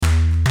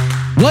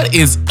What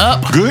is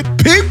up? Good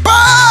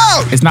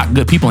people! It's not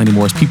good people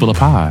anymore, it's people of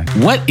pod.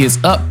 What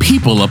is up,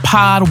 people of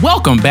pod?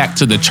 Welcome back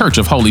to the Church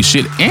of Holy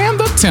Shit and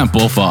the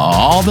Temple for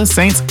all the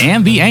saints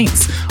and the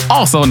ain'ts,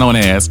 also known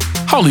as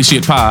Holy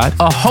Shit Pod,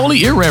 a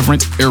holy,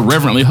 irreverent,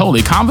 irreverently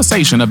holy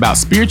conversation about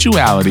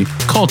spirituality,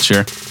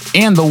 culture,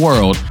 and the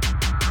world.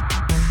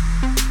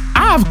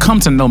 I've come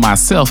to know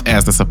myself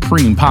as the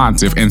supreme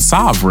pontiff and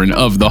sovereign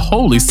of the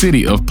holy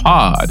city of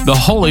Pod, the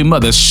Holy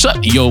Mother.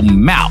 Shut your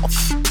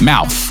mouth.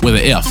 Mouth with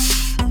an F.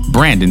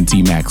 Brandon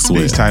T.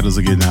 Maxwell. These titles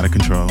are getting out of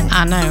control.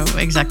 I know,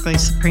 exactly.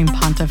 Supreme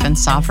Pontiff and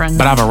Sovereign.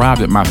 But I've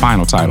arrived at my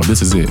final title.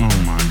 This is it. Oh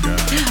my God.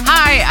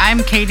 Hi,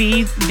 I'm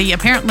Katie,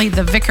 apparently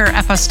the Vicar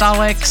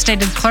Apostolic,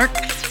 Stated Clerk,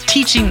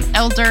 Teaching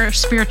Elder,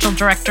 Spiritual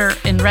Director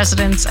in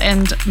Residence,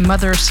 and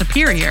Mother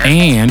Superior.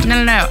 And...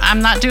 No.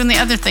 I'm not doing the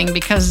other thing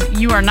because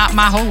you are not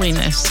my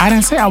holiness. I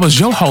didn't say I was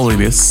your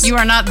holiness. You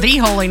are not the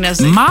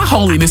holiness. My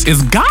holiness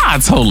is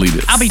God's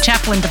holiness. I'll be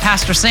chaplain to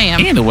Pastor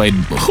Sam. Anyway,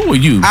 who are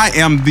you? I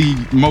am the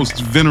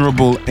most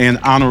venerable and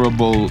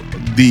honorable,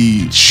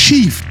 the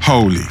chief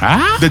holy.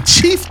 Huh? The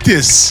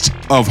chieftest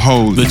of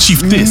holy. The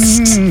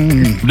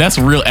chieftest. That's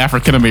real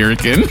African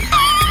American.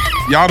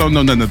 Y'all don't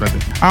know nothing about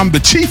that. I'm the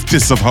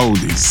chieftest of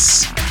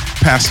holies,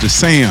 Pastor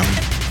Sam.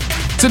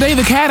 Today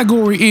the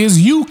category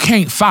is You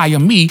Can't Fire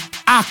Me,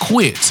 I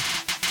Quit.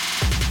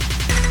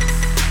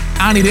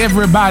 I need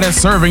everybody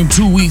serving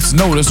 2 weeks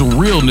notice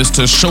realness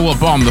to show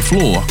up on the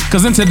floor.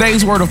 Because in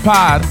today's Word of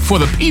Pod, for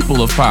the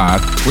people of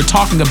Pod, we're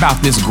talking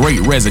about this great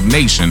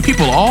resignation.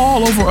 People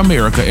all over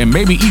America and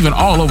maybe even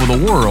all over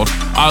the world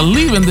are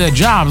leaving their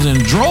jobs in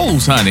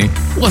droves, honey.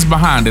 What's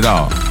behind it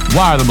all?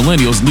 Why are the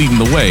millennials leading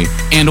the way?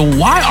 And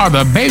why are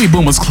the baby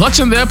boomers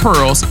clutching their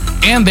pearls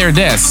and their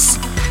desks?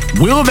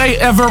 Will they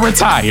ever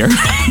retire?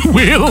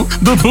 Will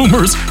the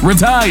boomers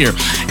retire?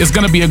 It's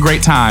going to be a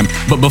great time.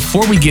 But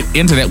before we get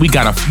into that, we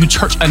got a few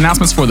church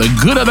announcements for the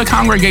good of the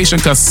congregation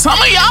because some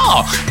of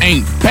y'all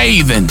ain't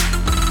bathing.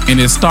 And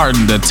it's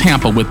starting to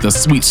tamper with the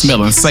sweet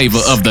smell and savor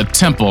of the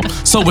temple.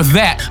 So with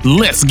that,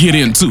 let's get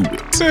into it.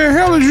 What the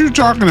hell is you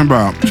talking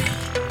about?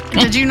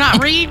 Did you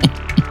not read?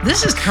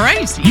 This is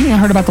crazy. You ain't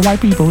heard about the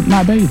white people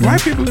not bathing.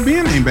 White people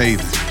being ain't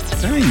bathing.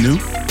 That ain't new.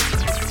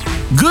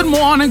 Good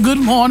morning, good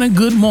morning,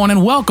 good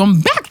morning.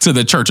 Welcome back to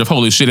the Church of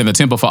Holy Shit in the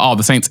Temple for all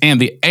the saints and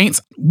the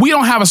ain'ts. We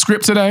don't have a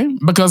script today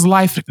because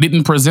life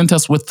didn't present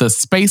us with the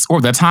space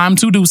or the time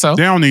to do so.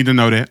 They don't need to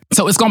know that.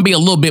 So it's going to be a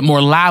little bit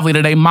more lively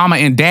today. Mama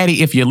and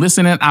Daddy, if you're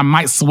listening, I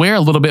might swear a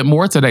little bit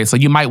more today. So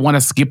you might want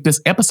to skip this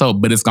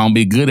episode, but it's going to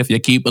be good if you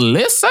keep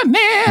listening.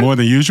 More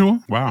than usual?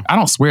 Wow. I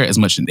don't swear as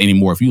much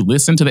anymore. If you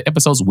listen to the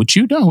episodes, which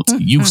you don't,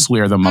 you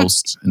swear the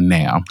most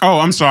now. Oh,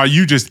 I'm sorry.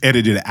 You just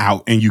edited it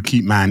out and you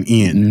keep mine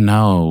in.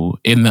 No,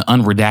 in the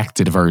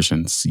unredacted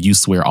versions, you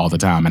swear all the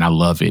time and I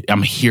love it.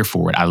 I'm here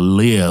for it. I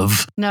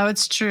live. No,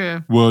 it's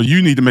true. Well,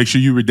 you need to make sure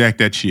you redact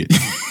that shit.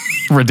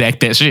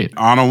 Redact that shit.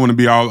 I don't want to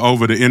be all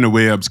over the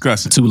interwebs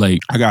cussing. Too late.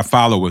 I got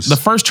followers. The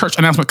first church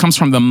announcement comes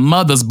from the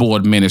Mothers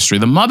Board Ministry.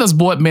 The Mothers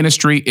Board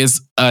Ministry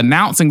is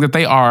announcing that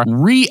they are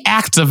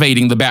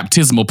reactivating the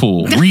baptismal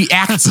pool.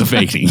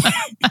 Reactivating.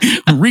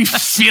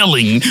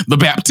 Refilling the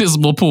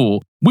baptismal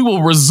pool. We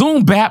will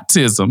resume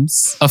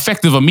baptisms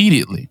effective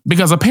immediately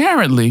because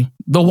apparently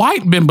the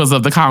white members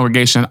of the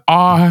congregation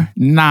are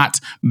not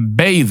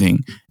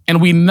bathing. And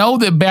we know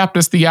that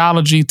Baptist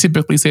theology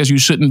typically says you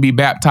shouldn't be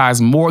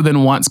baptized more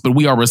than once, but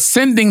we are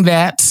rescinding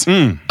that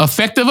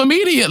effective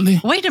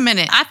immediately. Wait a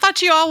minute. I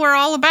thought you all were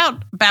all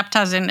about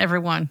baptizing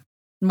everyone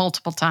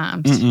multiple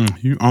times.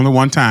 You only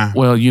one time.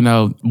 Well, you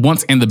know,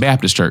 once in the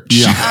Baptist church.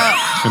 Yeah.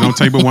 It don't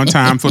take but one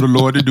time for the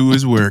Lord to do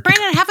his work.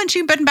 Brandon, haven't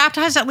you been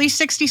baptized at least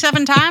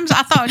 67 times?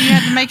 I thought you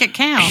had to make it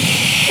count.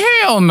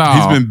 Hell no.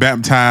 He's been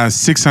baptized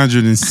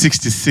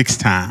 666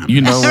 times.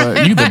 You know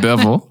what? You the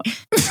devil.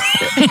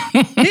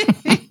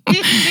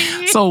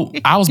 So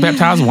I was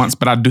baptized once,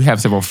 but I do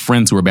have several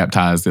friends who were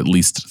baptized at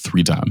least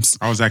 3 times.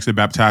 I was actually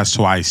baptized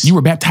twice. You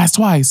were baptized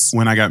twice?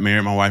 When I got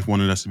married, my wife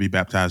wanted us to be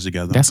baptized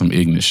together. That's some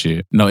ignorant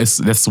shit. No,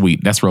 that's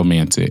sweet. That's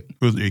romantic.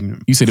 It was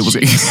ignorant. You said it was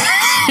ignorant.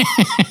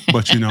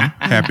 But you know,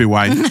 happy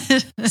wife.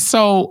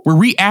 So we're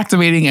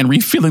reactivating and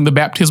refilling the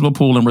baptismal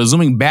pool and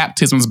resuming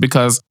baptisms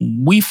because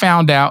we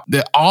found out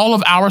that all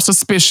of our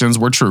suspicions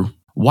were true.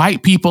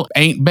 White people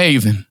ain't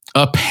bathing.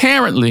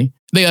 Apparently,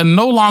 they are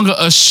no longer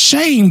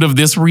ashamed of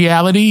this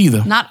reality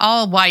either. Not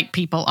all white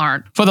people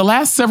aren't. For the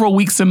last several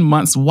weeks and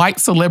months, white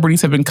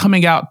celebrities have been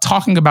coming out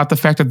talking about the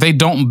fact that they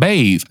don't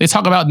bathe. They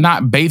talk about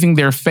not bathing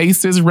their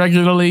faces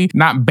regularly,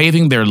 not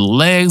bathing their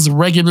legs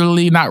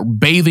regularly, not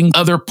bathing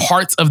other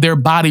parts of their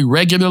body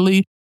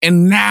regularly.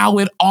 And now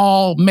it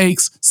all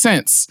makes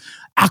sense.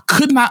 I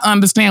could not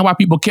understand why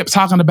people kept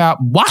talking about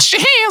wash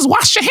your hands,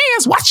 wash your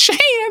hands, wash your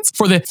hands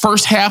for the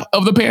first half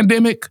of the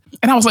pandemic.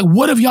 And I was like,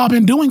 what have y'all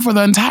been doing for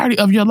the entirety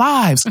of your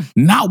lives?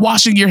 Not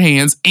washing your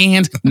hands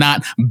and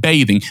not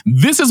bathing.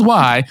 This is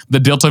why the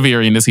Delta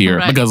variant is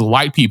here, because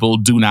white people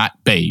do not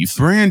bathe.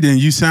 Brandon,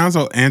 you sound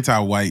so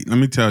anti-white. Let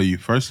me tell you,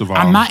 first of all.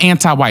 I'm not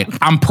anti-white.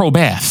 I'm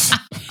pro-bath.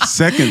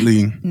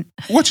 Secondly,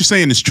 what you're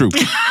saying is true.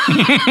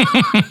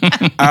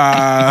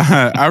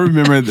 I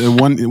remember the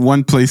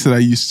one place that I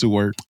used to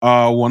work.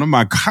 One of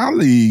my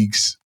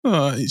colleagues,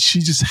 she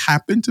just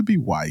happened to be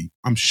white.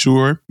 I'm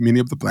sure many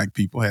of the black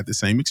people had the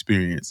same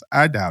experience.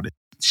 I doubt it.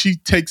 She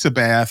takes a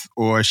bath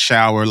or a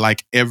shower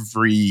like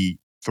every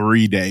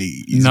 3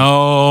 days.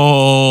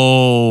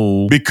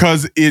 No.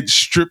 Because it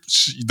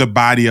strips the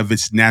body of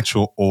its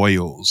natural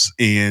oils.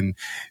 And,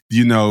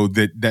 you know,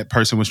 that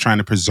person was trying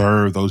to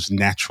preserve those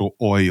natural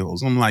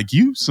oils. I'm like,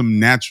 you some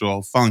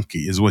natural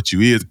funky is what you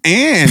is.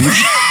 And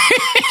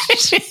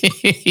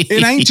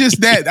it ain't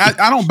just that.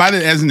 I don't buy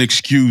that as an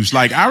excuse.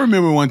 Like, I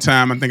remember one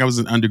time, I think I was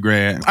an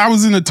undergrad. I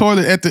was in the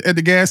toilet at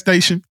the gas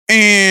station,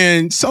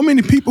 and so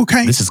many people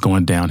came. This is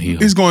going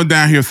downhill. It's going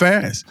downhill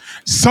fast.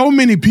 So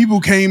many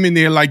people came in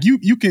there. Like, you're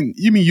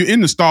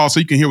in the stall so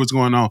you can hear what's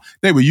going on.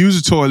 They would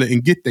use the toilet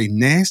and get their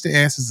nasty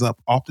asses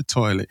up off the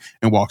toilet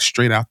and walk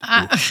straight out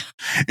the door.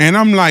 And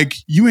I'm like,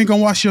 you ain't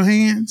gonna wash your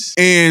hands?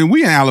 And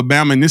we in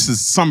Alabama, and this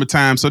is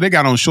summertime, so they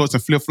got on shorts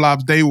and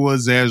flip-flops. They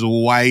was as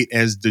white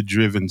as the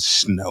driven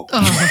snow.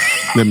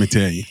 Let me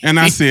tell you. And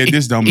I said,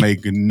 this don't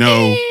make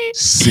no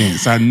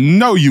sense. I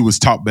know you was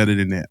taught better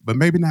than that, but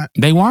maybe not.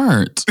 They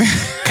weren't.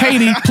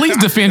 Katie, please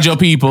defend your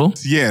people.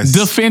 Yes.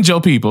 Defend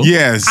your people.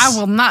 Yes. I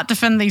will not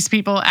defend these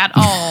people at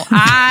all.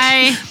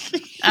 I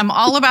am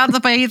all about the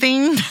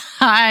bathing.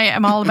 I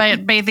am all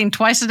about bathing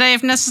twice a day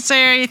if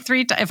necessary.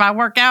 If I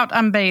work out,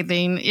 I'm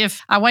bathing.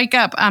 If I wake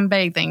up, I'm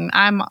bathing.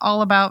 I'm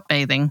all about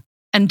bathing.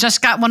 And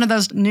just got one of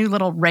those new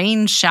little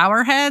rain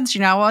shower heads. You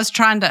know, I was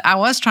trying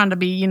to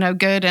be, you know,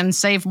 good and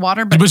save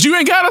water. But you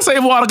ain't got to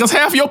save water because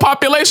half your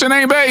population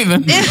ain't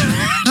bathing.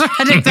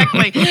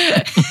 Exactly.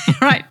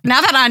 Right.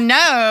 Now that I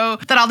know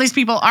that all these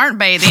people aren't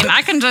bathing,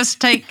 I can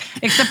just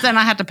except then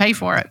I have to pay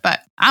for it. But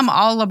I'm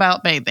all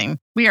about bathing.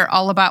 We are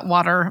all about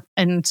water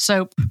and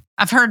soap.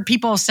 I've heard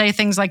people say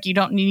things like you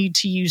don't need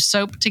to use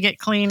soap to get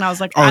clean. I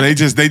was like, they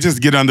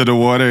just get under the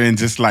water and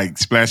just like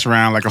splash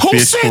around like a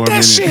fish for a minute.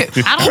 Who said that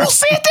shit? Who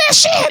said that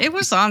shit? It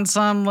was on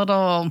some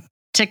little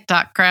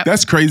TikTok crap.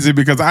 That's crazy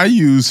because I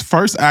use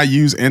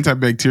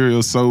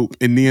antibacterial soap,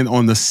 and then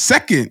on the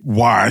second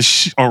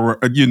wash, or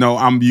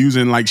I'm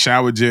using like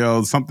shower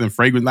gel, something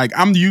fragrant. Like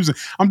I'm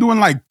doing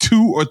like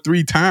 2 or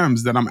 3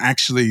 times that I'm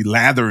actually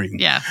lathering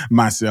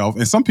myself.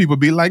 And some people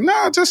be like,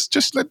 nah, just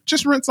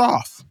rinse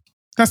off.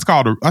 That's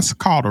called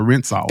a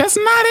rinse off. That's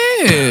not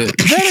it.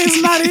 That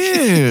is not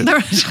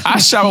it. I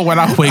shower when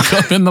I wake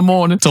up in the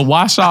morning to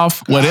wash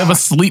off whatever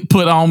sleep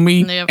put on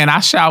me. Yep. And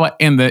I shower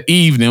in the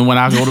evening when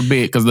I go to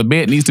bed because the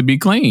bed needs to be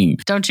clean.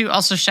 Don't you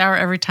also shower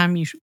every time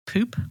you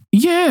poop?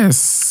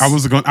 Yes. I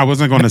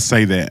wasn't going to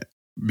say that.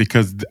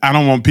 Because I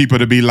don't want people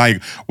to be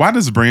like, why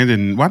does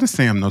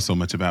Sam know so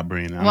much about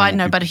Brandon? Well, I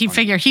know, but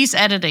he's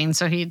editing,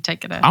 so he'd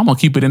take it out. I'm going to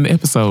keep it in the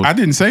episode. I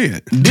didn't say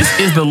it. This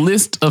is the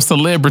list of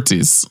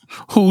celebrities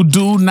who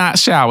do not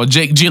shower.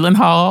 Jake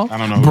Gyllenhaal. I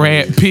don't know.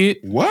 Brad Pitt.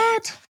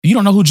 What? You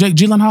don't know who Jake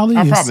Gyllenhaal is?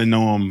 I probably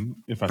know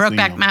him if I see him.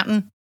 Brokeback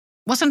Mountain.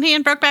 Wasn't he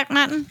in Brokeback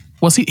Mountain?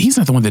 Was he's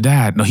not the one that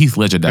died. No, Heath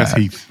Ledger died. That's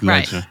Heath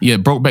Ledger. Right. Yeah,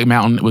 Brokeback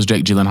Mountain was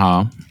Jake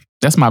Gyllenhaal.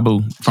 That's my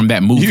boo from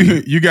that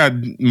movie. You got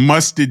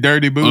musty,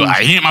 dirty boo.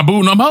 He ain't my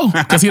boo no more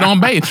because he don't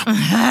bathe.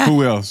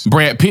 Who else?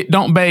 Brad Pitt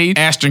don't bathe.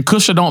 Ashton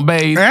Kutcher don't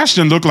bathe.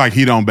 Ashton look like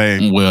he don't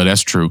bathe. Well,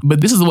 that's true.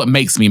 But this is what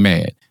makes me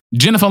mad.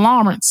 Jennifer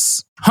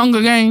Lawrence,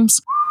 Hunger Games.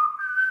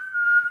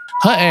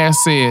 Her ass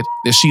said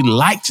that she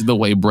liked the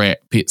way Brad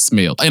Pitt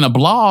smelled. In a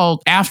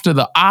blog after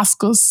the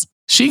Oscars,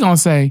 she gonna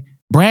say,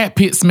 Brad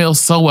Pitt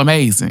smells so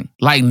amazing.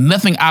 Like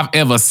nothing I've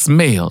ever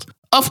smelled.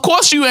 Of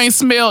course you ain't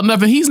smelled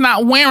nothing. He's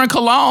not wearing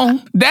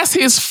cologne. That's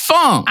his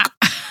funk.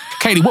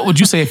 Katie, what would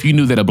you say if you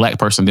knew that a black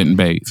person didn't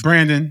bathe?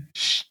 Brandon,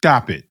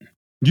 stop it.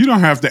 You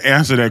don't have to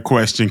answer that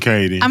question,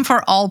 Katie. I'm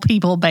for all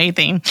people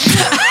bathing.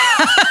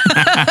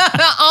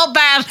 All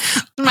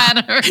baths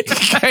matter.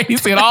 Katie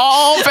said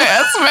all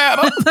baths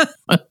matter.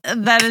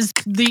 That is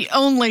the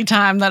only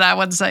time that I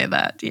would say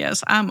that.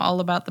 Yes, I'm all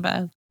about the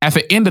bath. At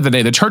the end of the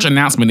day, the church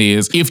announcement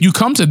is, if you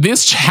come to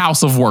this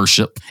house of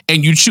worship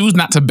and you choose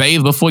not to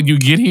bathe before you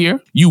get here,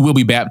 you will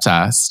be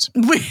baptized.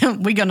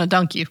 We're going to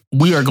dunk you.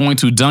 We are going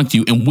to dunk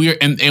you.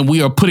 And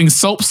we are putting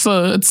soap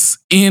suds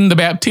in the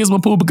baptismal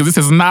pool because this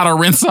is not a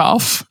rinse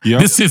off. Yep.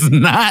 This is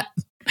not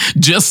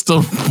just to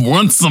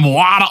run some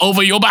water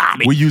over your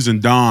body. We're using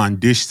Dawn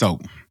dish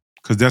soap.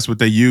 Because that's what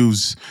they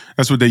use.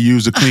 That's what they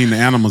use to clean the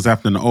animals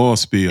after an oil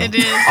spill. It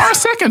is. Our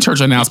second church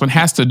announcement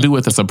has to do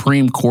with the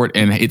Supreme Court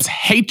and its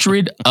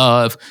hatred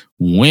of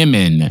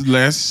women.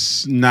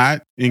 Let's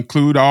not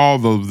include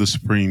all of the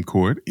Supreme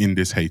Court in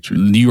this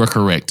hatred. You are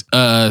correct.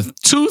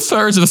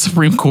 2/3 of the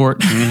Supreme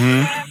Court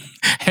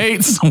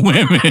hates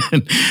women.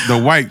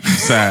 The white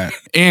side.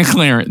 And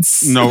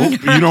Clarence. No, you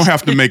don't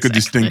have to make a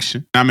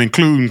distinction. I'm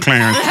including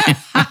Clarence.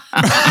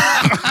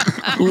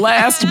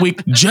 Last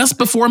week, just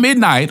before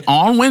midnight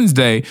on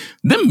Wednesday,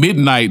 them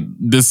midnight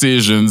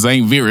decisions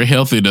ain't very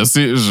healthy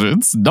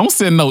decisions. Don't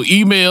send no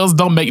emails.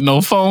 Don't make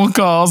no phone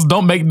calls.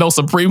 Don't make no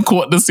Supreme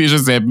Court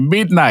decisions at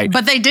midnight.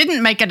 But they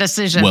didn't make a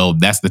decision. Well,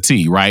 that's the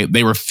T, right?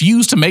 They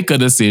refused to make a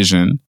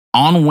decision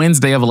on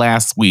Wednesday of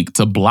last week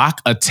to block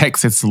a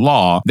Texas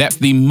law that's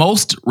the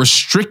most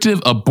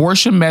restrictive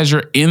abortion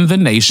measure in the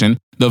nation.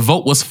 The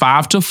vote was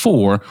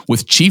 5-4,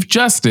 with Chief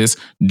Justice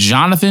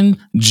Jonathan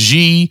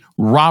G.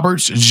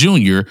 Roberts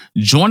Jr.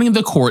 joining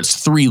the court's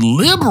 3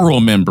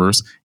 liberal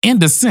members in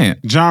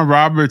dissent. John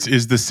Roberts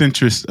is the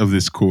centrist of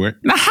this court.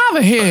 Now, how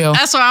the hell?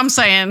 That's what I'm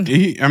saying.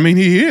 He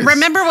is.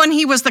 Remember when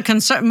he was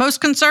the most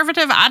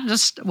conservative?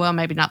 Well,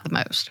 maybe not the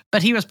most,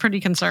 but he was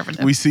pretty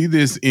conservative. We see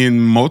this in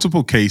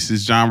multiple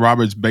cases. John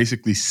Roberts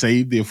basically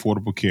saved the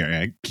Affordable Care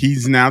Act.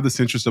 He's now the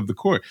centrist of the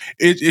court.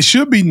 It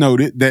should be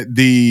noted that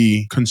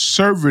the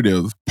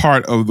conservative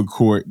part of the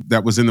court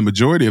that was in the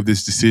majority of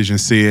this decision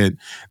said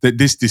that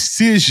this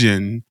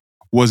decision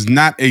was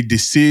not a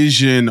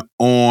decision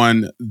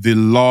on the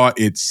law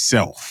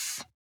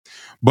itself,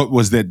 but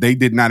was that they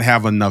did not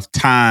have enough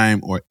time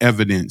or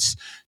evidence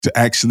to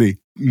actually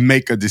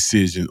make a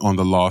decision on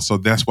the law. So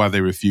that's why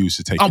they refused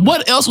to take it.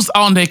 What else was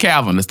on their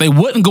Calvinists? They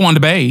wouldn't go on to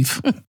bathe.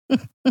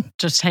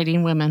 Just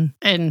hating women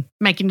and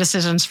making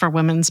decisions for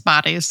women's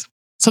bodies.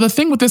 So the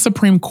thing with the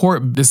Supreme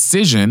Court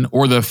decision,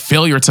 or the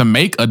failure to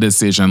make a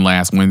decision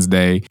last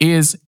Wednesday,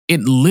 is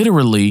it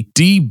literally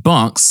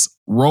debunks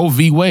Roe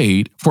v.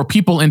 Wade for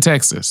people in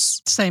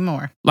Texas. Say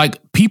more. Like,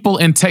 people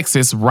in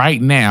Texas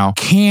right now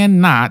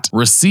cannot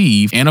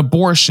receive an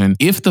abortion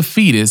if the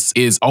fetus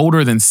is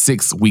older than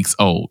 6 weeks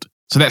old.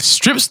 So that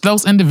strips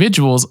those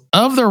individuals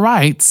of the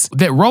rights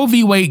that Roe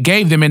v. Wade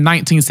gave them in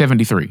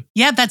 1973.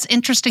 Yeah, that's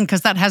interesting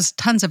because that has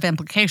tons of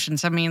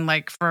implications. I mean,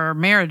 like for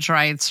marriage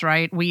rights,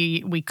 right?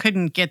 We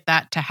couldn't get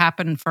that to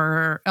happen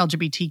for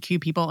LGBTQ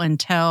people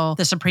until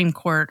the Supreme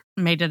Court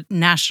made a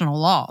national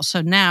law. So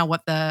now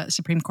what the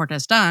Supreme Court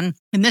has done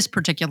in this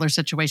particular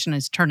situation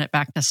is turn it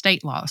back to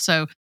state law.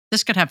 So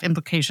this could have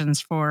implications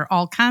for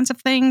all kinds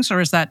of things, or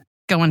is that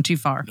going too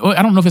far?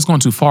 I don't know if it's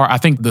going too far. I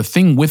think the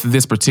thing with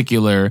this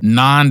particular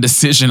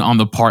non-decision on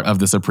the part of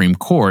the Supreme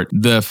Court,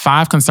 the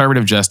 5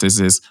 conservative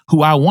justices,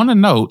 who I want to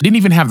note didn't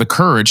even have the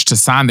courage to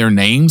sign their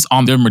names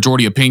on their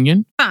majority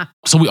opinion. Huh.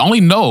 So we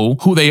only know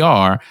who they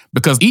are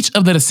because each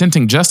of the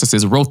dissenting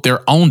justices wrote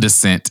their own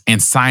dissent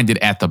and signed it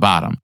at the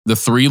bottom. The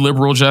 3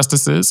 liberal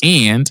justices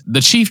and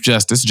the Chief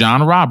Justice,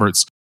 John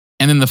Roberts,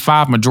 and then the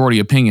 5 majority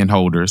opinion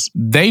holders,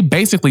 they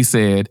basically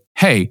said,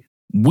 hey,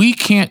 we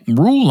can't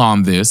rule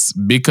on this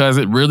because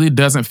it really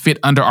doesn't fit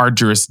under our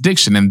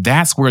jurisdiction. And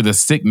that's where the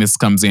sickness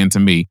comes in to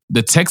me.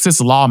 The Texas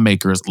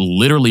lawmakers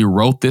literally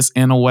wrote this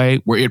in a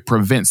way where it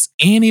prevents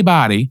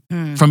anybody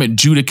from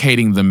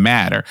adjudicating the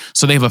matter.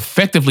 So they've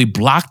effectively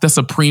blocked the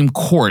Supreme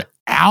Court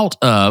out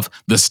of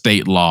the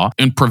state law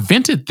and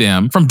prevented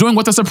them from doing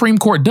what the Supreme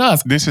Court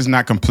does. This is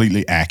not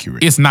completely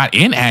accurate. It's not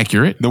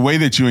inaccurate. The way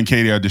that you and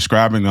Katie are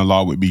describing the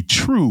law would be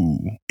true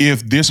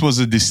if this was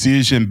a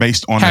decision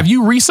based on... Have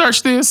you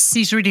researched this?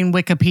 He's reading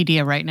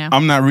Wikipedia right now.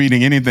 I'm not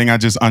reading anything. I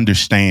just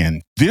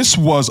understand. This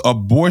was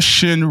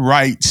abortion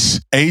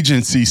rights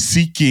agency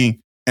seeking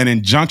an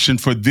injunction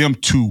for them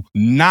to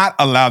not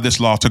allow this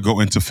law to go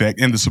into effect.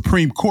 And the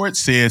Supreme Court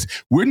says,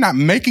 we're not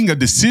making a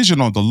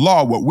decision on the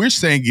law. What we're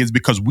saying is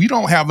because we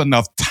don't have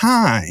enough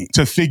time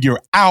to figure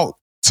out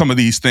some of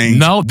these things.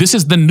 No, this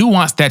is the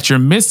nuance that you're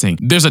missing.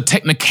 There's a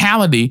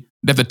technicality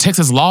that the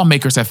Texas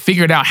lawmakers have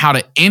figured out how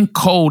to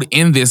encode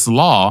in this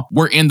law,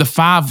 wherein the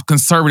 5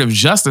 conservative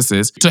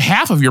justices, to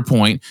half of your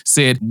point,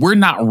 said, we're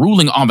not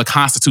ruling on the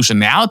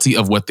constitutionality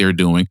of what they're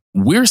doing.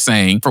 We're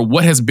saying for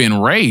what has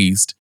been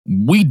raised,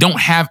 we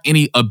don't have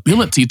any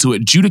ability to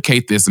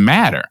adjudicate this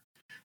matter.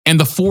 And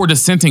the 4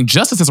 dissenting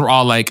justices were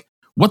all like,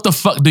 what the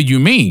fuck do you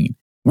mean?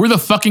 We're the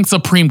fucking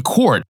Supreme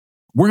Court.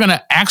 We're going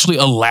to actually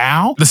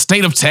allow the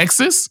state of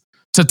Texas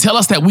to tell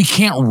us that we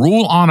can't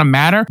rule on a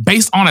matter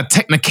based on a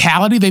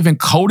technicality they've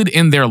encoded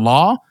in their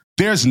law?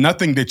 There's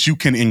nothing that you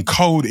can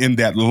encode in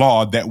that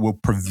law that will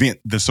prevent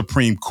the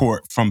Supreme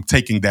Court from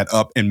taking that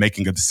up and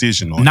making a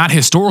decision on it. Not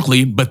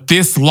historically, but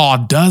this law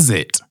does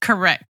it.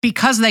 Correct.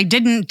 Because they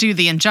didn't do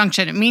the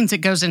injunction, it means it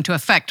goes into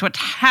effect, which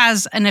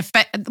has an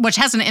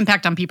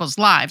impact on people's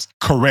lives.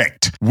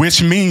 Correct.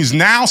 Which means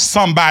now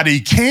somebody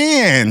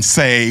can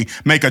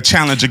make a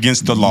challenge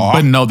against the law.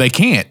 But no, they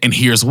can't. And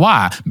here's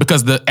why.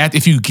 Because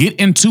if you get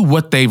into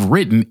what they've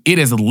written, it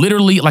is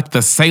literally like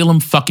the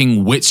Salem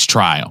fucking witch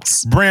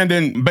trials.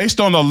 Brandon, based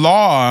on the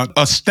law,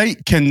 a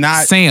state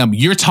cannot... Sam,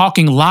 you're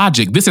talking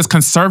logic. This is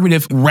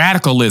conservative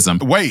radicalism.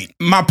 Wait,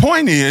 my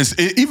point is,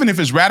 even if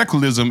it's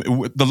radicalism,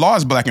 the law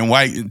is black and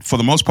white for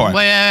the most part.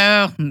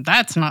 Well,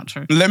 that's not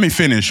true. Let me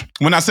finish.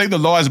 When I say the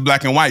law is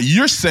black and white,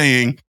 you're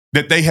saying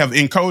that they have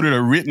encoded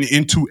or written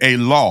into a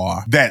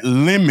law that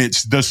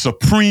limits the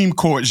Supreme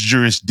Court's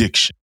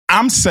jurisdiction.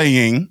 I'm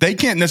saying they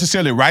can't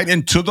necessarily write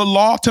into the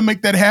law to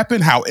make that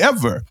happen.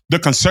 However, the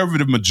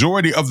conservative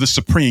majority of the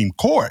Supreme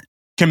Court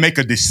can make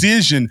a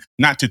decision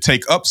not to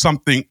take up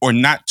something or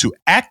not to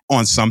act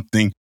on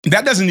something.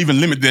 That doesn't even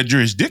limit their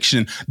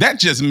jurisdiction. That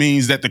just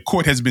means that the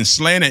court has been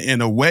slanted in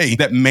a way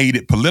that made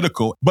it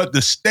political. But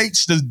the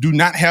states do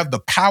not have the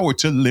power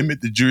to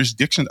limit the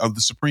jurisdiction of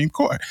the Supreme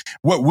Court.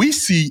 What we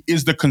see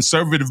is the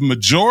conservative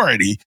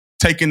majority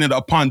taking it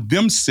upon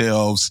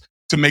themselves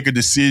to make a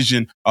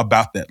decision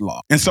about that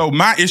law. And so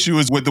my issue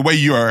is with the way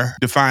you are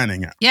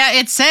defining it. Yeah,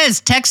 it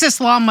says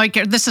Texas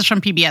lawmakers, this is from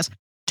PBS,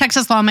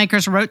 Texas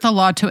lawmakers wrote the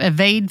law to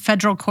evade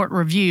federal court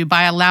review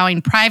by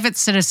allowing private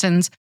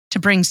citizens to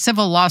bring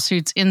civil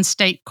lawsuits in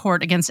state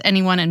court against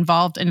anyone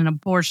involved in an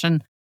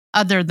abortion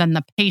other than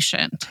the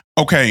patient.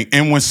 Okay,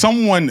 and when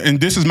someone,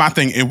 and this is my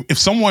thing, if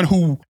someone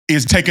who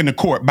is taken to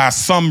court by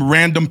some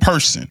random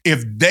person,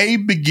 if they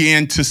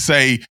begin to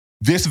say,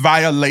 this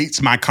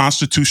violates my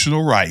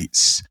constitutional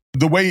rights,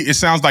 the way it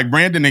sounds like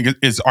Brandon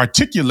is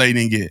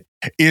articulating it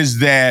is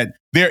that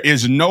there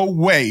is no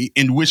way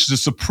in which the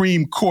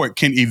Supreme Court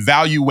can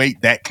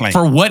evaluate that claim.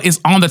 For what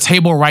is on the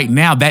table right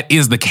now, that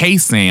is the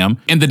case, Sam.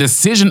 And the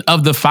decision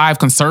of the 5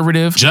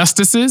 conservative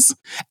justices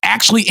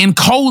actually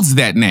encodes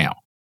that now.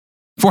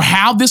 For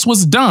how this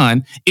was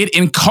done, it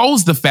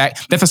encodes the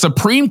fact that the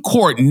Supreme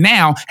Court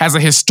now has a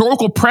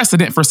historical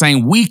precedent for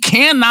saying we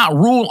cannot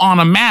rule on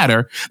a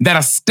matter that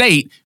a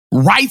state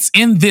writes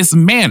in this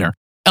manner.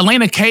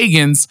 Elena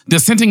Kagan's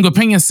dissenting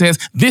opinion says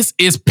this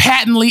is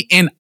patently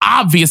and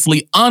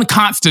obviously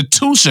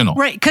unconstitutional.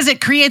 Right, because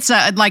it creates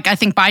I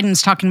think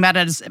Biden's talking about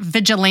it as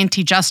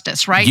vigilante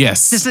justice, right?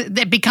 Yes.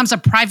 It becomes a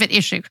private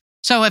issue.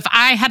 So if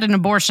I had an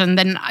abortion,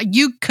 then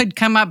you could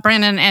come up,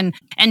 Brandon,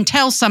 and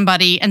tell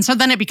somebody. And so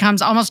then it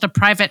becomes almost a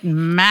private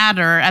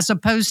matter as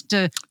opposed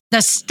to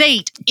the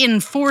state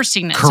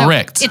enforcing it.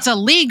 Correct. So it's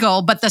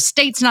illegal, but the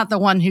state's not the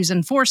one who's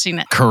enforcing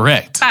it.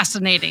 Correct.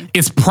 Fascinating.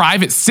 It's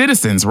private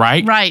citizens,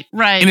 right? Right.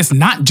 And it's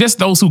not just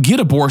those who get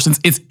abortions.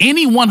 It's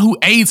anyone who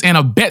aids and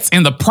abets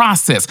in the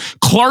process.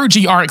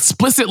 Clergy are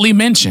explicitly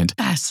mentioned.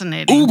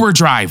 Fascinating. Uber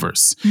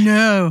drivers.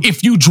 No.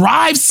 If you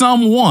drive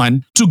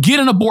someone to get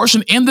an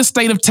abortion in the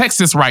state of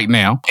Texas right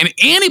now, and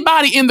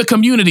anybody in the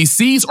community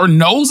sees or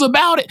knows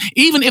about it,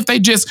 even if they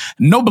just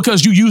know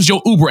because you use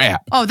your Uber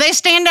app. Oh, they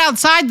stand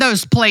outside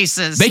those places.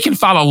 They can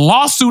file a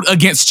lawsuit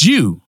against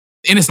you.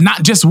 And it's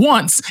not just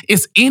once,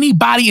 it's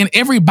anybody and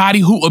everybody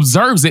who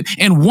observes it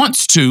and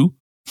wants to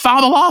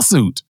file the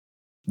lawsuit.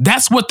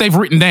 That's what they've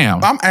written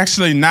down. I'm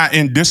actually not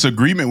in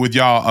disagreement with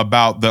y'all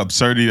about the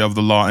absurdity of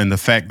the law and the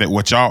fact that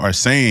what y'all are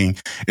saying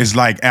is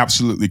like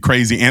absolutely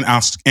crazy and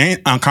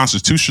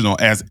unconstitutional,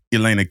 as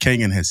Elena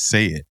Kagan has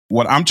said.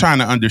 What I'm trying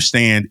to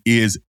understand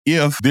is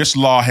if this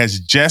law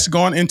has just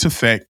gone into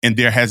effect and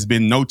there has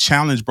been no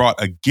challenge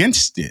brought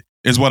against it,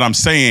 is what I'm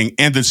saying.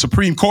 And the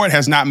Supreme Court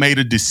has not made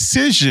a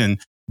decision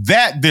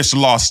that this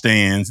law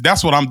stands.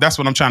 That's what I'm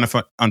trying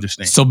to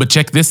understand. So, but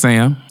check this,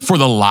 Sam. For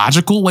the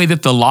logical way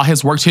that the law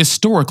has worked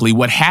historically,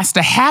 what has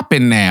to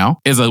happen now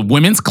is a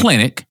women's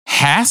clinic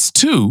has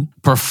to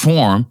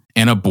perform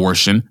an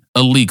abortion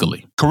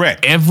illegally.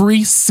 Correct.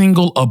 Every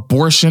single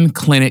abortion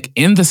clinic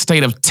in the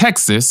state of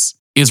Texas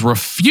is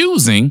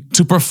refusing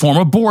to perform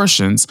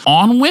abortions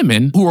on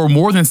women who are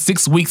more than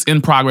 6 weeks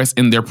in progress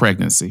in their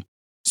pregnancy.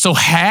 So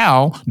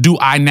how do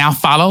I now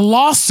file a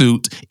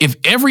lawsuit if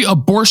every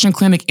abortion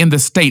clinic in the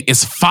state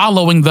is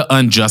following the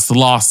unjust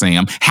law,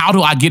 Sam? How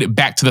do I get it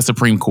back to the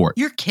Supreme Court?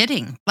 You're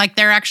kidding. Like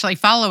they're actually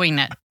following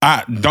it.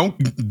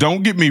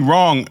 Don't get me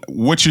wrong.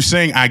 What you're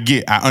saying, I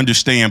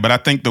understand. But I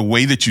think the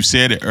way that you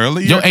said it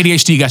earlier. Your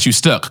ADHD got you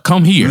stuck.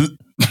 Come here.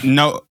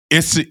 No,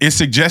 it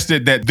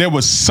suggested that there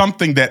was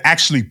something that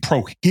actually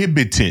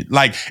prohibited.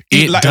 Like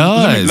it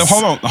does.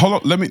 Hold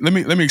on. Let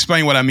me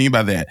explain what I mean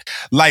by that.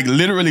 Like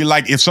literally,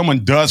 like if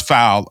someone does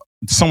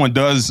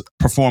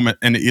perform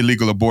an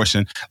illegal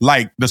abortion,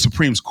 like the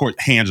Supreme Court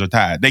hands are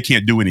tied. They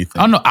can't do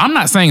anything. Oh no, I'm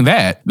not saying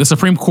that. The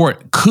Supreme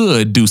Court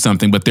could do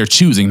something, but they're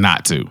choosing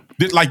not to.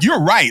 Like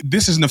you're right.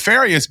 This is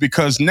nefarious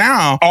because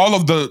now all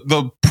of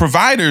the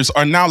providers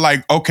are now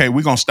like, okay,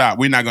 we're gonna stop.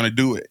 We're not gonna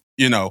do it.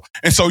 You know,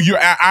 and so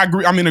I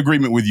agree. I'm in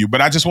agreement with you, but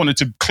I just wanted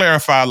to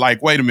clarify,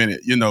 like, wait a minute,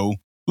 you know,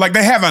 like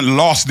they haven't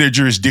lost their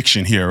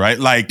jurisdiction here, right?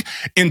 Like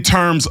in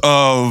terms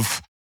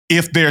of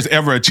if there's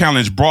ever a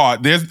challenge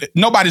brought,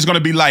 nobody's going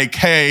to be like,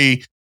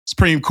 hey,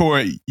 Supreme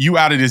Court, you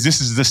out of this.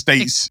 This is the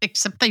state's.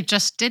 Except they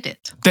just did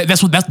it.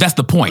 That's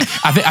the point.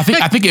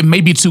 I think it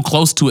may be too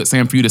close to it,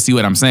 Sam, for you to see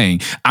what I'm saying.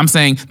 I'm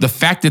saying the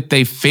fact that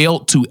they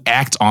failed to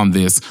act on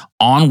this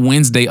on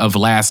Wednesday of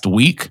last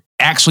week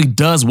actually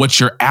does what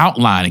you're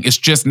outlining. It's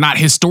just not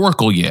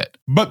historical yet.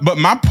 But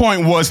my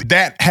point was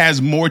that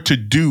has more to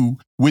do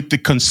with the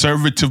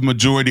conservative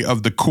majority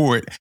of the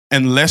court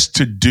and less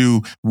to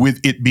do with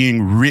it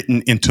being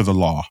written into the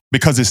law.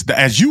 Because it's,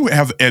 as you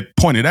have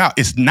pointed out,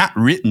 it's not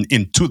written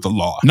into the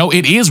law. No,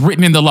 it is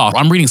written in the law.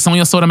 I'm reading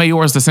Sonia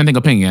Sotomayor's dissenting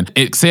opinion.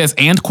 It says,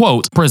 and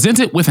quote,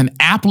 presented with an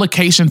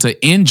application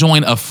to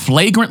enjoin a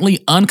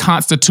flagrantly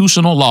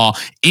unconstitutional law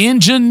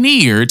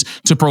engineered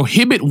to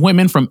prohibit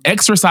women from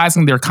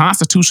exercising their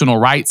constitutional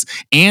rights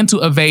and to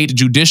evade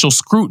judicial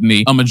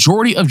scrutiny, a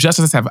majority of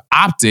justices have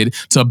opted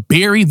to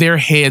bury their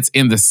heads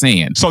in the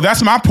sand. So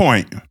that's my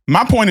point.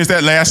 My point is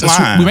that last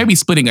line. We may be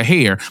splitting a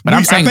hair, but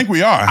I think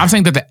we are. I'm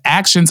saying that the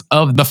actions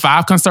of the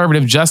 5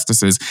 conservative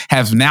justices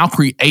have now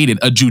created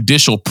a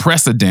judicial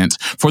precedent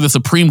for the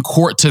Supreme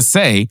Court to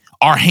say,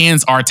 our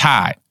hands are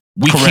tied.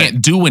 We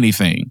can't do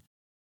anything.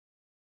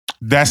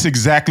 That's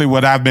exactly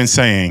what I've been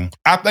saying.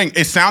 I think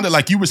it sounded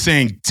like you were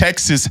saying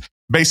Texas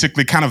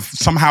basically kind of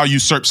somehow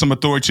usurped some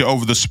authority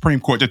over the Supreme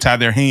Court to tie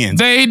their hands.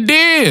 They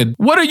did.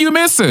 What are you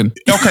missing?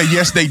 Okay,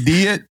 yes, they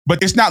did.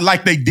 But it's not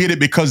like they did it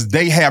because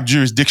they have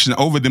jurisdiction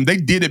over them. They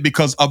did it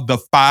because of the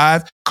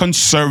 5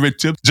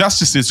 conservative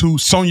justices who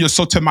Sonia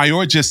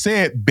Sotomayor just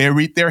said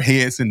buried their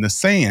heads in the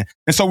sand.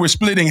 And so we're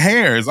splitting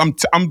hairs.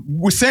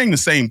 We're saying the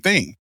same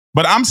thing.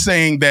 But I'm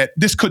saying that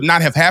this could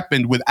not have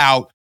happened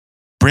without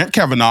Brett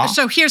Kavanaugh.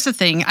 So here's the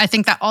thing. I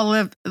think that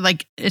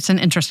it's an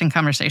interesting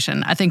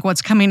conversation. I think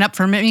what's coming up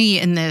for me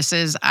in this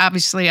is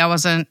obviously I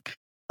wasn't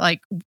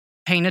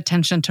paying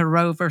attention to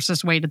Roe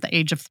versus Wade at the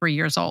age of 3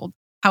 years old.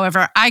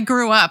 However, I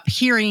grew up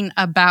hearing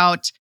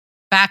about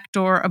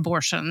backdoor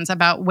abortions,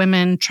 about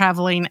women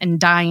traveling and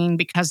dying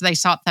because they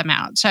sought them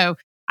out. So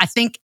I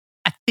think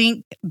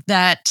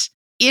that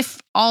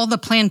if all the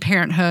Planned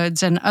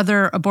Parenthoods and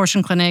other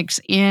abortion clinics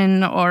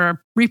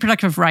or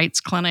reproductive rights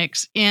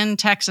clinics in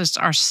Texas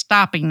are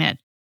stopping it,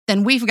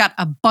 then we've got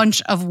a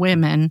bunch of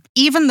women,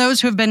 even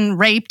those who have been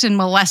raped and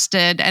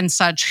molested and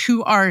such,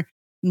 who are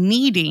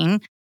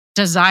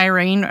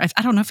desiring,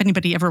 I don't know if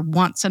anybody ever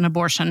wants an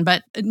abortion,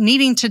 but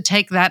needing to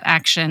take that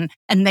action,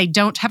 and they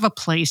don't have a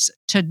place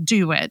to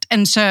do it.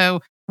 And so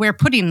we're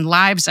putting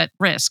lives at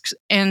risk.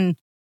 And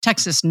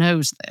Texas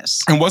knows this.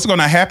 And what's going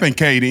to happen,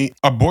 Katie,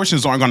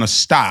 abortions aren't going to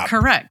stop.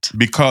 Correct.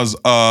 Because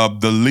of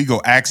the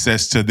legal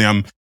access to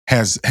them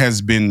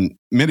has been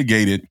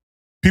mitigated.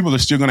 People are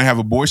still going to have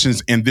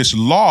abortions, and this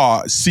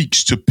law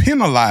seeks to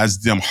penalize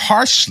them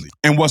harshly.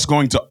 And what's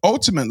going to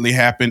ultimately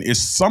happen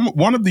is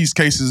one of these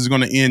cases is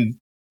going to end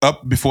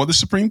up before the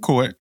Supreme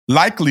Court,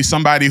 likely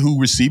somebody who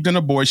received an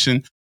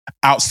abortion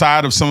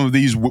outside of some of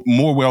these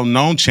more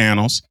well-known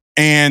channels.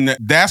 And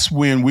that's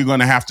when we're going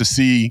to have to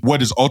see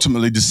what is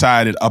ultimately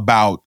decided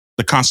about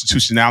the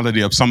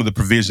constitutionality of some of the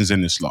provisions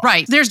in this law.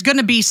 Right. There's going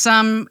to be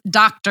some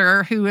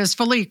doctor who is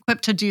fully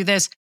equipped to do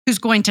this who's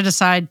going to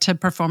decide to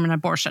perform an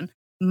abortion.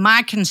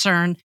 My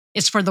concern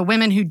is for the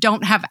women who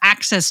don't have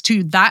access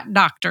to that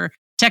doctor.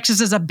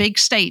 Texas is a big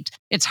state.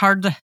 It's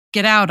hard to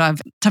get out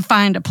of, to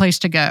find a place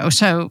to go.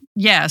 So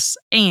yes,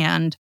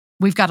 and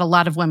we've got a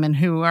lot of women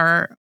who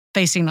are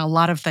facing a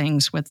lot of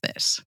things with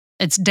this.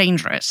 It's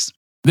dangerous.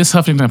 This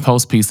Huffington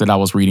Post piece that I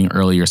was reading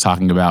earlier is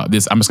talking about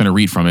this. I'm just going to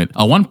read from it.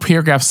 A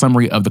 1-paragraph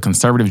summary of the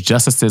conservative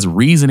justices'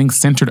 reasoning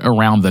centered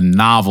around the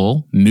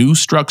novel, new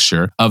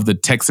structure of the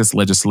Texas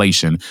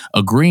legislation,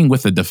 agreeing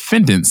with the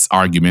defendant's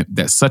argument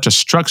that such a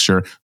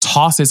structure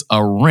tosses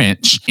a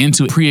wrench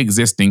into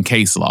pre-existing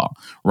case law,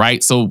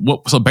 right? So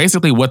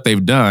basically what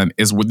they've done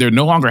is they're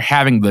no longer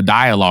having the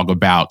dialogue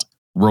about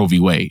Roe v.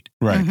 Wade.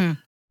 Right. Mm-hmm.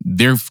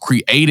 They've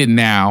created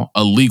now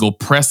a legal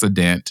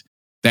precedent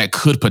that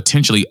could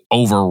potentially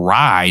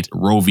override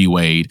Roe v.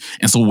 Wade.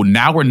 And so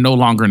now we're no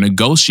longer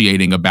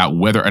negotiating about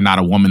whether or not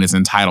a woman is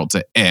entitled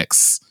to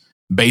X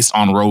based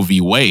on Roe v.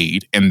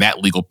 Wade and that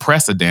legal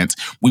precedent.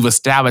 We've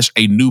established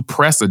a new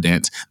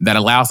precedent that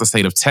allows the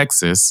state of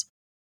Texas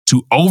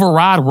to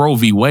override Roe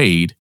v.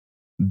 Wade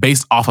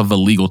based off of a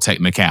legal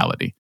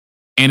technicality.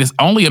 And it's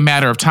only a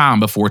matter of time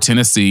before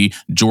Tennessee,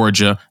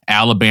 Georgia,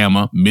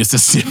 Alabama,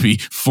 Mississippi,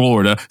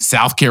 Florida,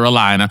 South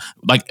Carolina,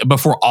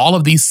 before all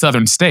of these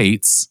southern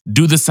states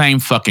do the same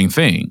fucking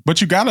thing. But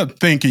you got to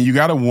think and you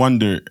got to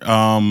wonder,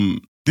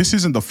 this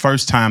isn't the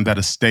first time that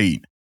a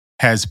state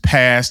has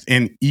passed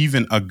and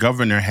even a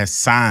governor has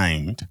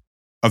signed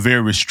a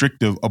very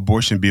restrictive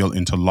abortion bill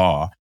into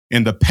law.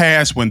 In the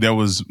past, when there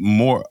was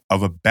more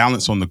of a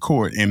balance on the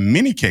court, in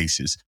many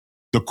cases,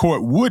 the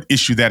court would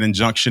issue that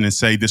injunction and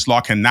say this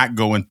law cannot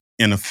go in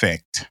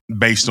effect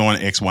based on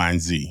X, Y, and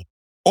Z.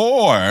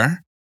 Or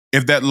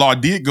if that law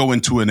did go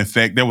into an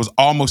effect, there was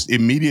almost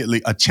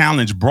immediately a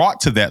challenge brought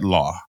to that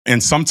law.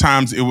 And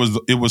sometimes it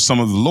was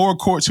some of the lower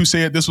courts who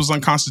said this was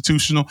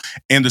unconstitutional,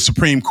 and the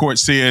Supreme Court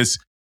says,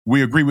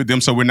 we agree with them,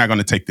 so we're not going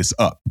to take this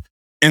up.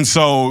 And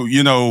so,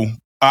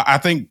 I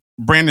think,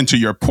 Brandon, to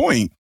your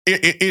point,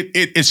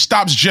 it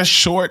stops just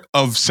short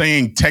of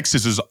saying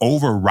Texas is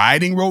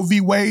overriding Roe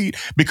v. Wade,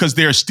 because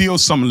there are still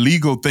some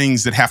legal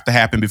things that have to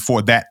happen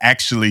before that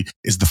actually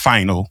is the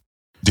final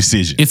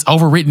decision. It's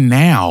overwritten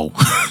now.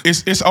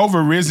 It's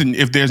overrisen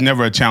if there's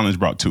never a challenge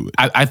brought to it.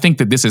 I think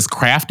that this is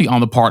crafty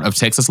on the part of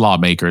Texas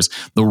lawmakers.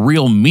 The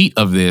real meat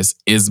of this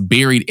is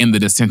buried in the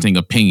dissenting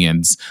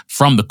opinions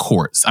from the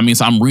courts. I mean,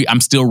 so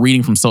I'm still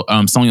reading from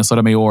Sonia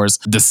Sotomayor's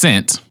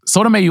dissent.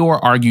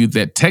 Sotomayor argued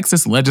that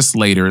Texas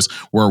legislators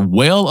were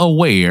well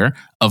aware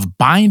of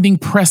binding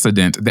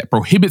precedent that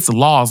prohibits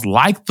laws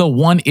like the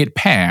one it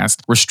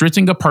passed,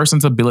 restricting a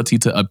person's ability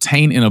to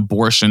obtain an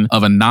abortion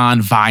of a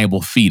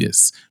non-viable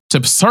fetus.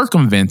 To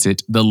circumvent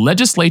it, the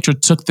legislature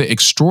took the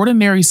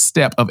extraordinary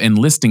step of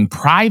enlisting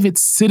private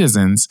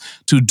citizens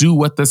to do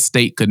what the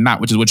state could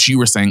not, which is what you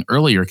were saying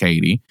earlier,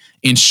 Katie.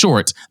 In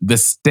short, the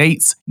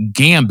state's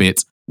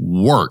gambit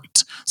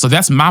worked. So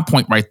that's my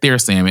point right there,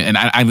 Sam. And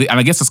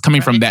I guess it's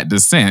coming from that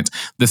dissent.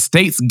 The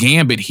state's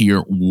gambit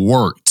here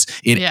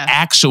worked. It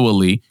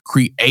actually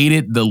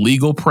created the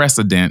legal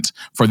precedent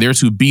for there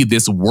to be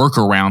this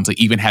workaround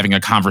to even having a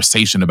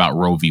conversation about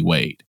Roe v.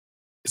 Wade.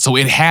 So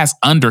it has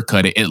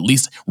undercut it, at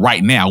least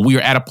right now. We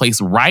are at a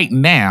place right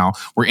now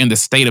where in the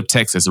state of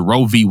Texas,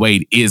 Roe v.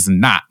 Wade is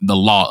not the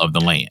law of the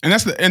land. And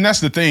that's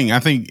the thing. I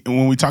think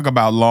when we talk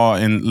about law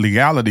and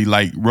legality,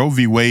 like Roe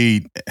v.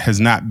 Wade has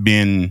not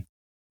been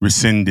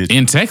rescinded.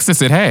 In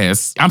Texas, it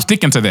has. I'm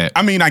sticking to that.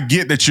 I mean, I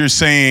get that you're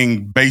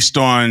saying based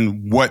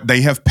on what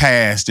they have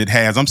passed, it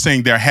has. I'm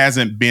saying there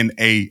hasn't been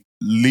a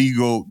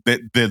legal,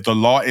 that the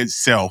law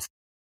itself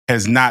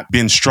has not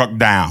been struck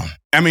down.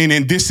 I mean,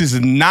 and this is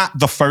not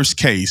the first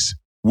case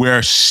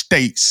where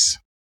states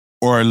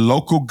or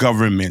local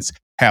governments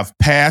have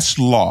passed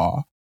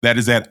law that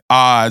is at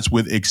odds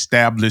with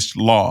established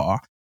law.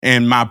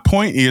 And my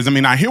point is, I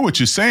mean, I hear what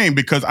you're saying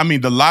because, I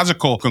mean, the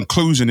logical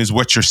conclusion is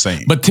what you're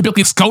saying. But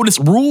typically, SCOTUS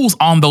rules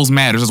on those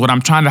matters is what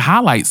I'm trying to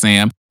highlight,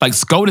 Sam. Like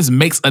SCOTUS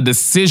makes a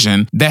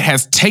decision that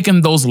has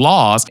taken those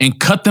laws and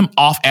cut them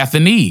off at the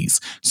knees.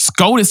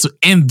 SCOTUS,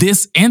 in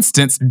this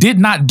instance, did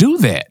not do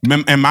that.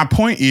 And my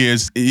point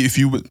is, if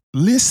you would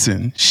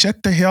listen,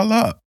 shut the hell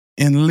up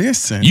and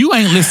listen. You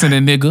ain't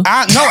listening, nigga.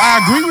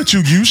 I agree with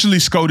you. Usually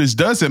SCOTUS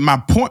does it. My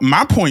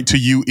point to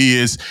you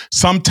is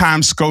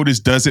sometimes SCOTUS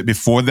does it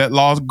before that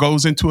law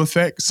goes into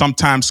effect.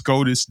 Sometimes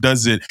SCOTUS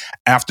does it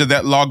after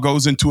that law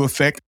goes into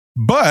effect.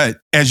 But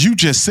as you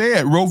just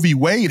said, Roe v.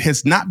 Wade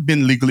has not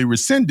been legally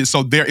rescinded.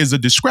 So there is a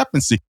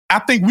discrepancy. I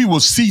think we will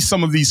see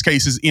some of these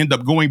cases end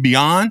up going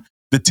beyond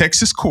the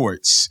Texas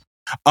courts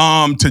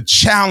to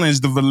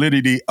challenge the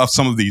validity of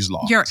some of these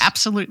laws. You're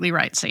absolutely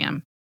right,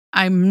 Sam.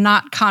 I'm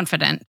not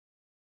confident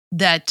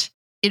that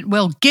it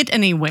will get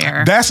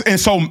anywhere. That's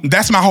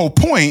my whole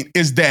point,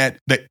 is that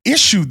the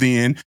issue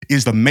then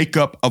is the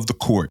makeup of the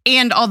court.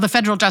 And all the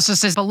federal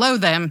justices below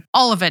them,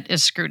 all of it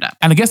is screwed up.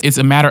 And I guess it's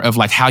a matter of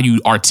like how you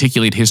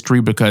articulate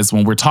history, because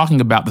when we're talking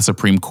about the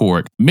Supreme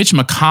Court, Mitch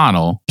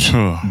McConnell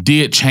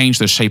did change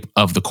the shape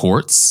of the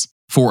courts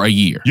for a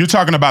year. You're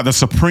talking about the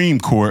Supreme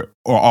Court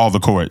or all the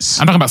courts?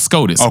 I'm talking about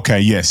SCOTUS. Okay,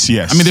 yes.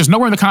 I mean, there's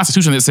nowhere in the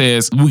Constitution that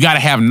says we got to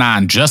have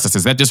 9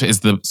 justices. That just is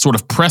the sort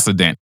of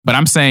precedent. But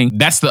I'm saying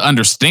that's the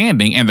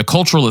understanding, and the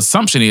cultural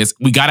assumption is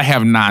we got to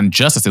have 9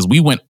 justices. We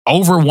went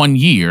over 1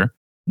 year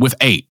with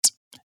 8.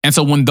 And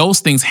so when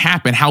those things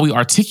happen, how we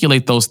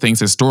articulate those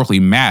things historically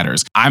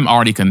matters. I'm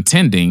already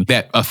contending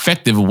that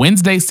effective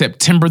Wednesday,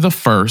 September the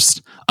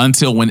 1st,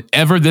 until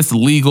whenever this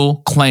legal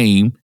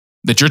claim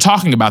that you're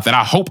talking about, that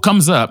I hope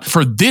comes up,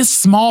 for this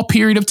small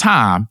period of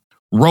time,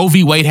 Roe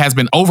v. Wade has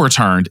been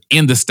overturned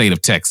in the state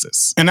of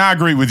Texas. And I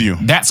agree with you.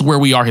 That's where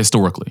we are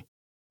historically.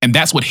 And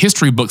that's what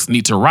history books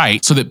need to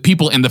write, so that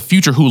people in the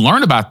future who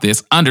learn about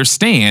this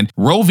understand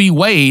Roe v.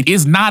 Wade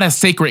is not a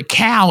sacred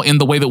cow in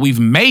the way that we've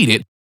made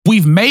it.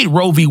 We've made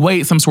Roe v.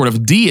 Wade some sort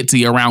of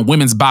deity around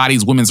women's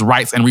bodies, women's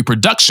rights, and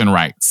reproduction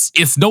rights.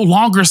 It's no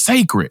longer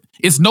sacred.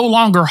 It's no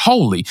longer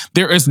holy.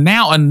 There is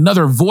now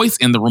another voice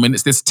in the room, and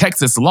it's this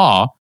Texas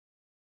law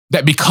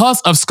that,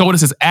 because of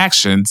SCOTUS's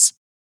actions,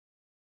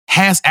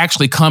 has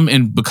actually come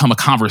and become a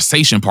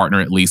conversation partner,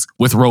 at least,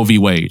 with Roe v.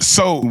 Wade.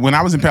 So when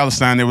I was in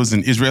Palestine, there was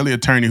an Israeli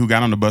attorney who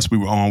got on the bus we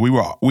were on. We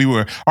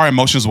were, our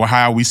emotions were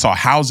high. We saw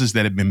houses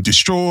that had been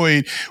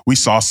destroyed. We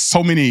saw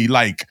so many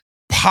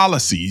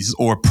policies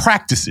or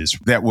practices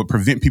that would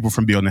prevent people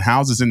from building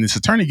houses. And this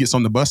attorney gets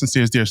on the bus and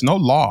says, there's no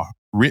law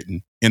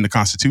written in the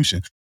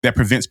Constitution that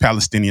prevents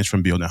Palestinians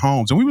from building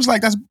homes. And we was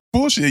like, that's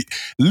bullshit.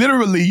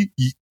 Literally,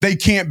 they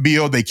can't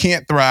build, they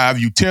can't thrive.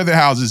 You tear their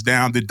houses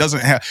down. That doesn't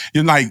have,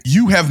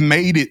 you have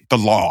made it the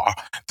law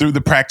through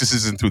the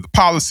practices and through the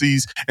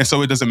policies. And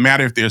so it doesn't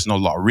matter if there's no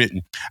law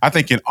written. I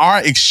think in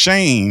our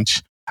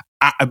exchange,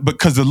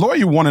 because the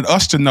lawyer wanted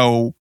us to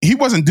know, he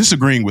wasn't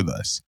disagreeing with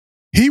us.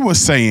 He was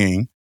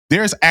saying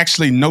there's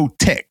actually no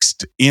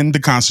text in the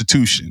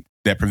Constitution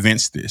that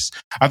prevents this.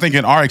 I think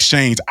in our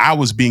exchange, I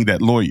was being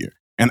that lawyer.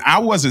 And I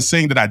wasn't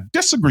saying that I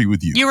disagree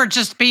with you. You were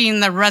just being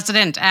the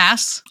resident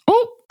ass.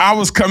 Oh, I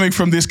was coming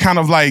from this kind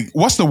of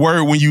what's the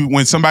word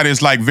when somebody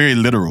is very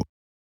literal?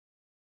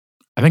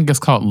 I think it's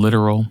called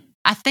literal.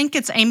 I think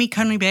it's Amy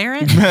Coney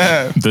Barrett.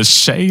 The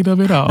shade of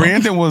it all.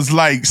 Brandon was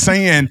like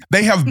saying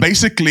they have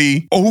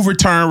basically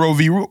overturned Roe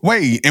v.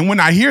 Wade. And when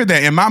I hear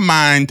that in my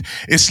mind,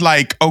 it's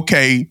like,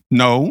 okay,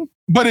 no.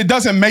 But it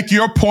doesn't make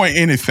your point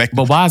ineffective.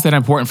 But why is that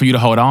important for you to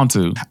hold on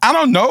to? I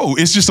don't know.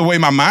 It's just the way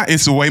my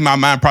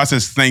mind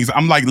processes things.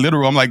 I'm like,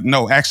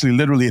 no, actually,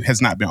 literally, it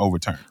has not been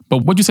overturned. But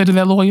what'd you say to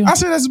that lawyer? I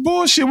said, that's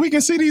bullshit. We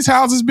can see these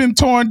houses been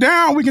torn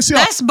down. We can see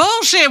that's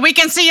bullshit. We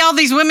can see all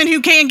these women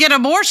who can't get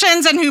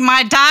abortions and who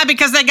might die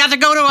because they got to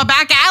go to a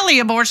back alley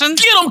abortion.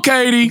 Get them,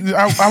 Katie.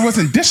 I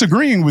wasn't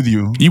disagreeing with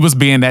you. You was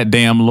being that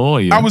damn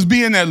lawyer. I was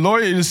being that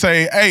lawyer to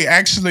say, hey,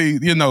 actually,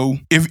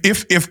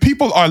 if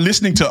people are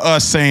listening to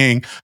us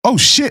saying, oh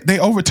shit, they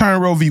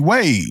overturned Roe v.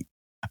 Wade.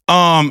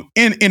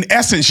 In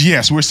essence,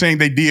 yes, we're saying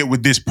they did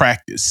with this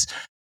practice.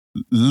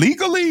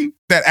 Legally,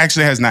 that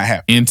actually has not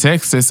happened. In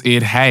Texas,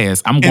 it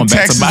has. I'm going in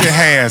back Texas, to my... it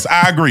has.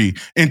 I agree.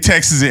 In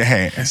Texas, it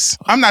has.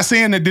 I'm not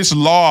saying that this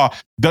law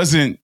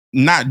doesn't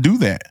not do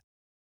that.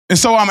 And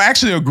so I'm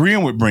actually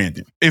agreeing with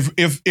Brandon.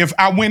 If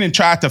I went and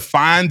tried to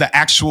find the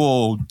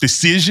actual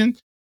decision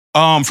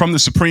from the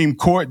Supreme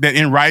Court that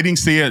in writing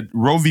said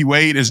Roe v.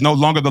 Wade is no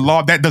longer the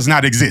law, that does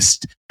not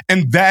exist.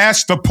 And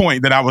that's the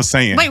point that I was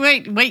saying.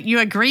 Wait. You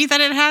agree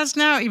that it has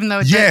now, even though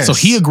it yes. So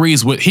he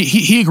agrees with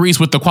he agrees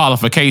with the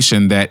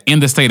qualification that in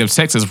the state of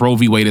Texas, Roe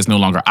v. Wade is no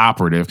longer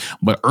operative.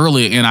 But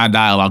earlier in our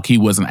dialogue, he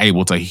wasn't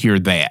able to hear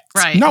that.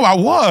 Right. No, I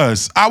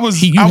was. I will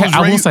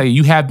say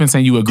you have been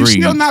saying you agree.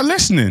 You're still not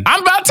listening.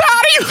 I'm about tired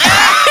of you.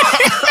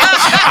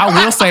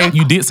 I will say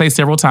you did say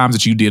several times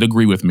that you did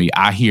agree with me.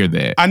 I hear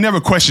that. I never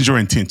questioned your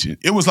intention.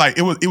 It was like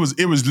it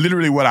was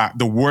literally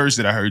the words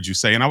that I heard you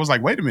say, and I was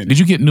like, wait a minute. Did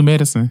you get new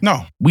medicine?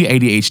 No. We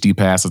ADHD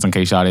pastors, in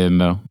case y'all didn't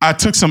know. I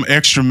took some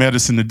extra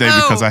medicine today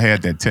because I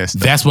had that test.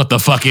 That's what the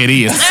fuck it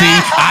is. See,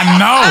 I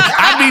know.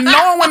 I be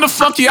knowing when the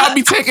fuck y'all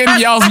be taking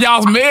y'all's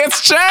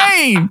meds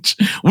change.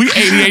 We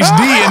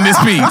ADHD in this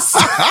piece.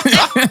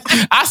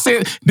 I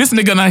said, this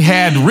nigga done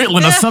had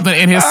Ritalin or something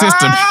in his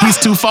system. He's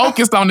too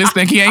focused on this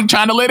thing. He ain't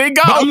trying to let it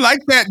go. But I'm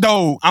like that,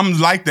 though. I'm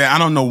like that. I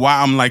don't know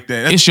why I'm like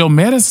that. It's your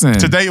medicine.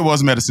 Today it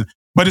was medicine.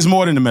 But it's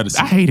more than the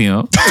medicine. I hate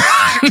him.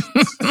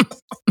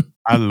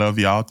 I love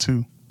y'all,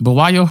 too. But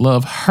why your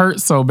love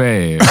hurts so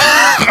bad?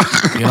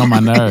 Get on my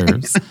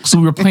nerves. So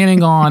we were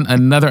planning on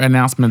another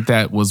announcement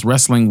that was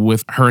wrestling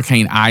with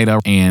Hurricane Ida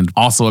and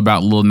also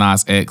about Lil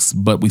Nas X,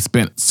 but we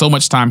spent so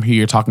much time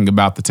here talking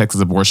about the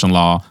Texas abortion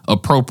law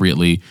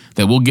appropriately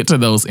that we'll get to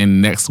those in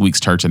next week's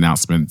church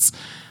announcements.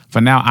 For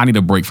now, I need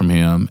a break from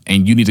him,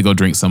 and you need to go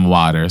drink some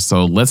water.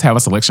 So let's have a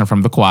selection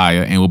from the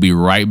choir, and we'll be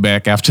right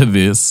back after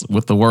this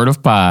with the word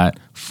of Pod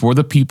for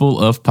the people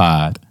of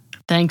Pod.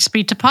 Thanks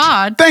be to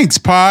Pod. Thanks,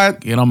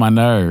 Pod. Get on my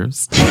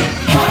nerves.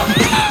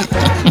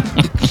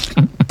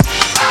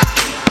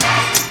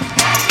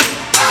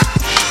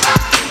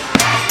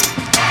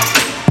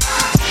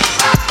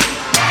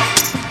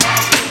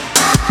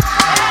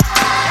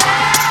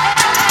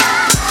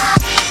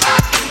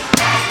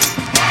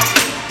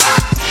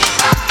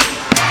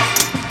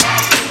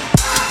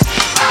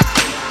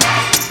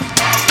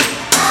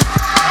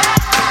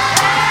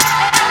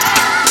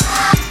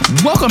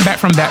 Welcome back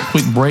from that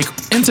quick break.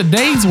 In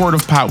today's Word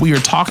of Pod, we are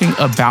talking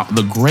about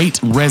the Great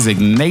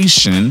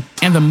Resignation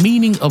and the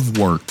meaning of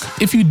work.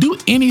 If you do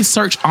any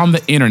search on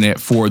the internet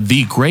for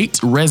the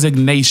Great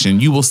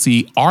Resignation, you will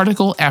see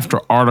article after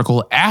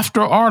article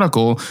after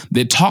article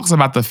that talks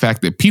about the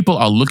fact that people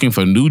are looking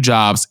for new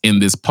jobs in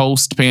this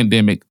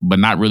post-pandemic, but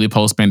not really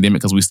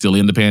post-pandemic because we're still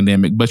in the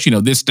pandemic, but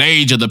this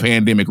stage of the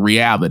pandemic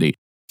reality.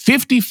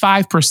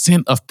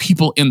 55% of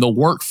people in the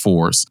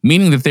workforce,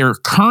 meaning that they're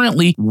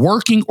currently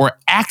working or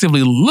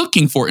actively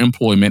looking for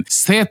employment,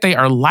 said they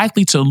are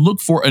likely to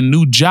look for a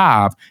new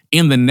job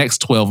in the next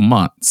 12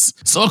 months.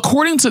 So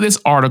according to this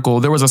article,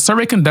 there was a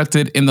survey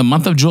conducted in the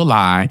month of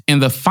July,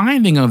 and the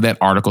finding of that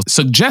article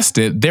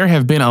suggested there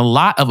have been a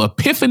lot of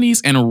epiphanies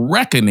and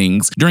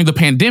reckonings during the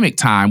pandemic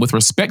time with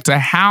respect to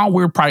how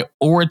we're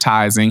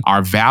prioritizing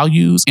our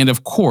values and,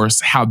 of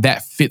course, how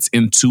that fits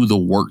into the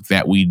work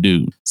that we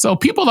do. So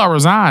people are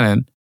resigning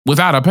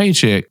without a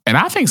paycheck, and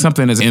I think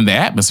something is in the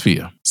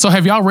atmosphere. So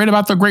have y'all read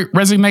about the Great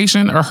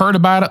Resignation or heard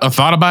about it or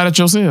thought about it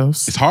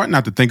yourselves? It's hard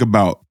not to think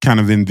about kind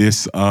of in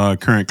this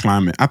current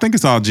climate. I think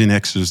it's all Gen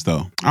Xers,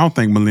 though. I don't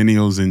think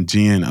millennials and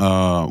Gen,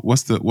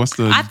 what's the...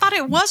 I thought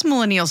it was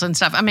millennials and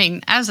stuff. I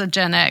mean, as a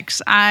Gen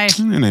X, It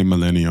ain't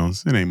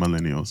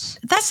millennials.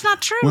 That's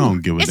not true. We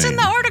don't give a It's damn. in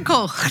the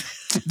article.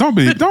 Don't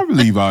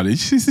believe all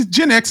this.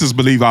 Gen Xers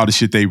believe all the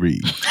shit they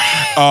read.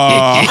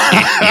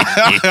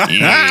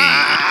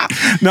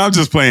 No, I'm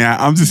just playing.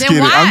 I'm just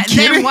kidding. I'm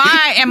kidding. Then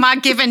why am I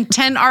given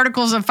 10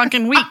 articles a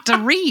fucking week to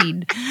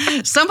read?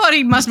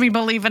 Somebody must be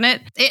believing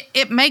it.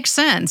 It makes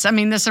sense. I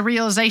mean, there's a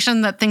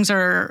realization that things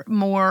are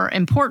more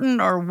important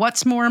or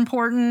what's more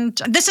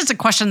important. This is a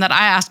question that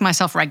I ask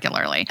myself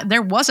regularly.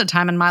 There was a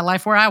time in my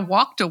life where I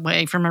walked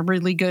away from a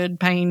really good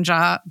paying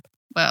job.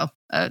 Well,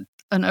 an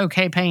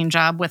okay paying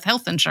job with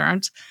health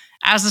insurance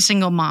as a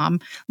single mom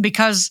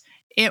because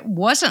it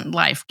wasn't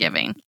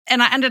life-giving.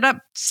 And I ended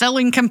up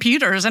selling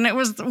computers, and it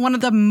was one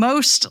of the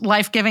most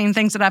life-giving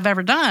things that I've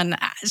ever done.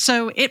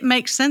 So it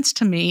makes sense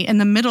to me in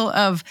the middle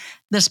of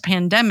this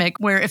pandemic,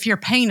 where if you're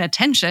paying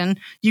attention,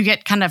 you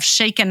get kind of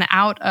shaken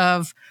out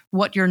of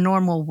what your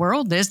normal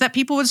world is, that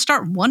people would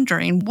start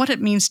wondering what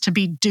it means to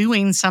be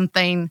doing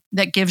something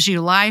that gives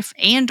you life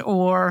and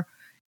or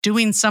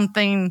doing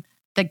something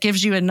that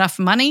gives you enough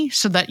money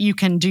so that you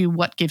can do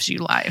what gives you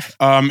life.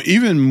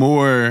 Even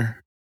more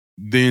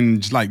than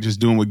just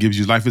doing what gives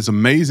you life. It's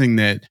amazing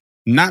that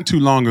not too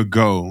long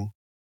ago,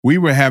 we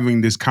were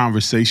having this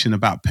conversation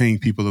about paying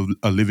people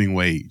a living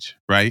wage,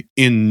 right?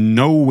 In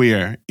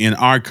nowhere in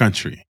our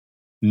country,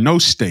 no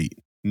state,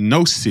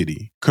 no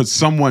city could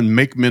someone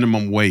make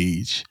minimum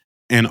wage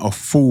and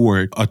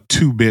afford a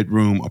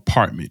 2-bedroom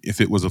apartment if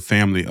it was a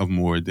family of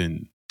more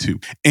than 2.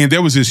 And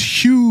there was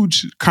this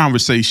huge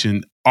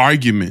conversation,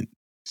 argument,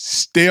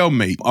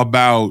 stalemate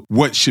about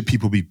what should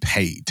people be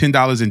paid.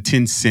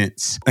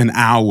 $10.10 an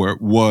hour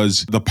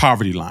was the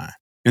poverty line.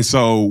 And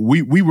so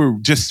we were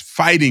just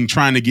fighting,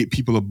 trying to get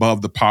people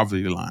above the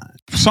poverty line.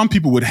 Some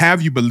people would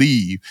have you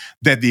believe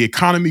that the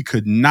economy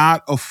could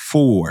not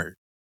afford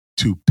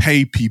to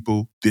pay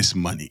people this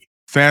money.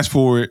 Fast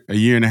forward a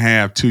year and a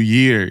half, 2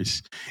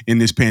 years in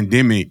this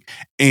pandemic,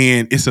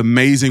 and it's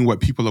amazing what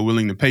people are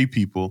willing to pay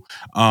people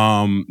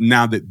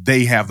now that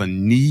they have a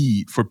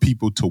need for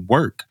people to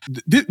work.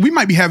 We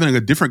might be having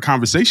a different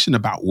conversation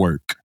about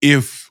work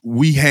if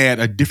we had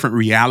a different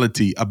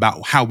reality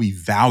about how we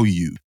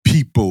value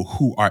people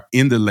who are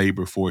in the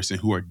labor force and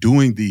who are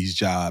doing these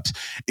jobs,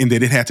 and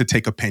that it had to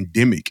take a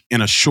pandemic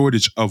and a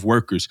shortage of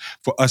workers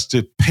for us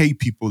to pay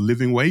people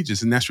living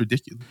wages. And that's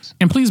ridiculous.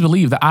 And please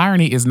believe the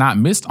irony is not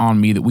missed on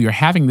me that we are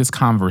having this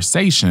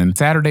conversation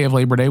Saturday of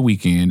Labor Day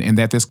weekend, and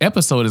that this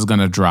episode is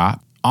going to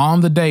drop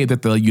on the day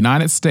that the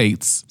United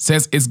States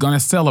says it's going to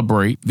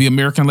celebrate the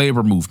American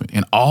labor movement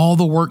and all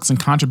the works and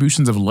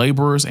contributions of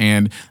laborers,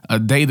 and a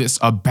day that's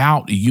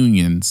about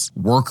unions,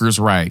 workers'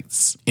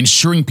 rights,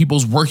 ensuring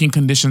people's working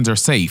conditions are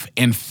safe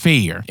and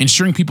fair,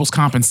 ensuring people's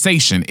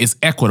compensation is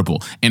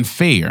equitable and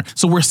fair.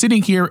 So we're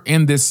sitting here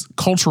in this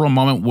cultural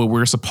moment where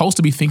we're supposed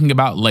to be thinking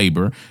about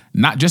labor,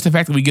 not just the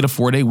fact that we get a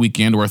 4-day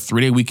weekend or a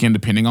 3-day weekend,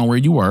 depending on where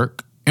you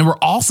work. And we're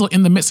also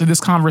in the midst of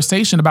this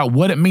conversation about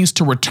what it means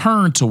to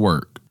return to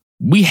work.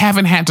 We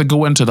haven't had to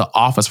go into the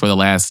office for the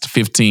last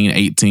 15,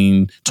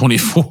 18,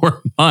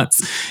 24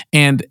 months.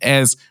 And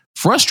as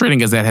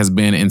frustrating as that has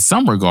been in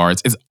some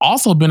regards, it's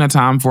also been a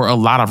time for a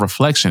lot of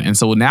reflection. And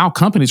so now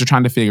companies are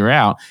trying to figure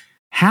out,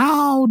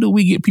 how do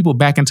we get people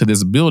back into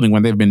this building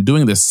when they've been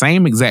doing the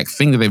same exact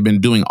thing that they've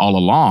been doing all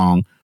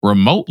along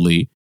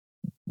remotely?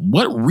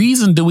 What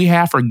reason do we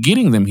have for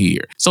getting them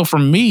here? So for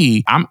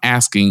me, I'm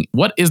asking,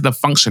 what is the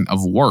function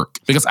of work?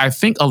 Because I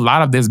think a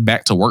lot of this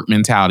back to work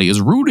mentality is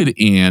rooted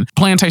in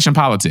plantation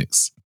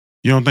politics.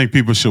 You don't think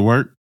people should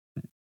work?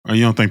 Or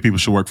you don't think people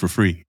should work for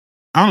free?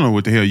 I don't know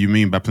what the hell you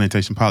mean by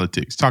plantation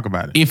politics. Talk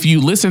about it. If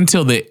you listen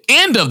till the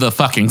end of the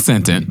fucking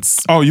sentence.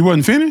 Oh, you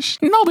wasn't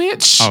finished? No,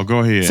 bitch. Oh, go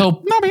ahead.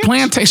 So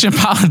plantation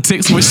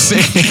politics, which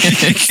says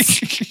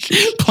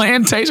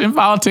plantation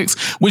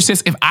politics, which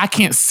says if I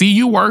can't see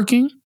you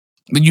working,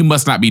 then you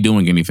must not be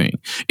doing anything.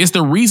 It's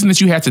the reason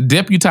that you had to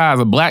deputize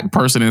a black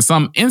person in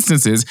some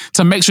instances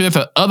to make sure that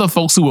the other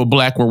folks who were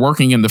black were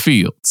working in the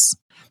fields.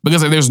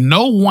 Because there's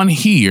no one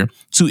here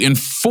to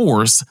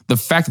enforce the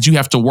fact that you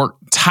have to work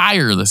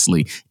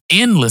tirelessly,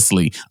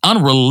 endlessly,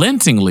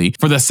 unrelentingly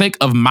for the sake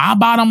of my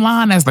bottom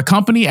line as the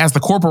company, as the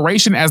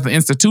corporation, as the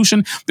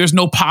institution. There's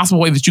no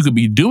possible way that you could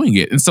be doing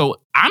it. And so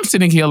I'm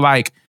sitting here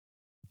like,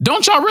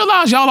 don't y'all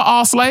realize y'all are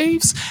all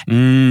slaves?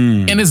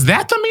 And is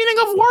that the meaning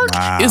of work?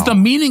 Wow. Is the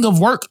meaning of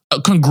work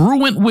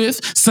congruent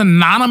with,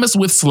 synonymous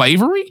with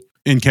slavery?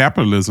 In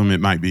capitalism, it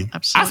might be.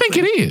 Absolutely. I think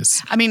it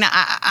is. I mean,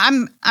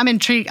 I'm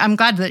intrigued. I'm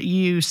glad that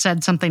you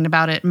said something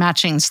about it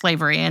matching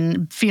slavery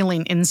and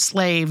feeling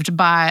enslaved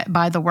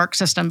by the work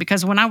system.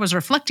 Because when I was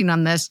reflecting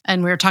on this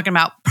and we were talking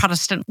about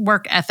Protestant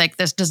work ethic,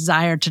 this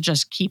desire to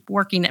just keep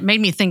working, it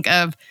made me think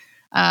of,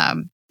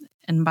 and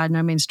by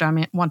no means do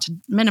I want to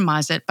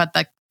minimize it, but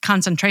the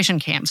concentration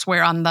camps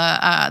where on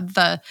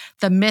the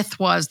myth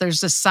was there's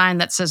this sign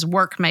that says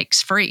work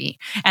makes free.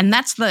 And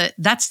that's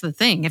the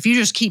thing. If you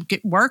just keep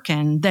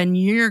working, then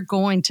you're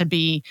going to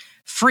be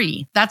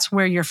free. That's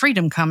where your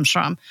freedom comes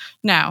from.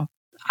 Now,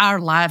 our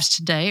lives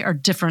today are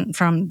different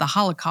from the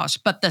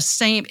Holocaust, but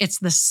it's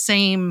the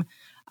same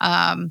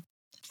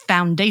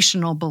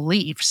foundational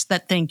beliefs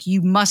that think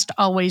you must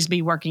always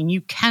be working. You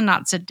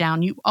cannot sit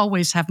down. You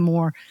always have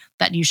more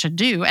that you should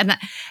do.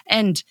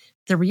 And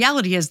the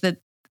reality is that,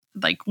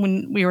 like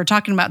when we were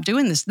talking about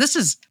doing this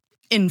is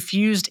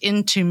infused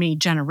into me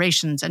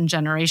generations and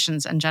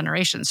generations and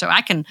generations. So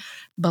I can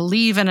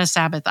believe in a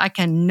Sabbath. I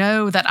can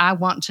know that I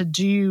want to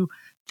do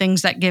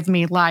things that give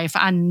me life.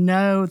 I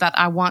know that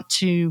I want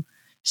to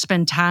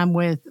spend time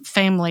with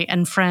family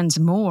and friends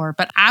more.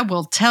 But I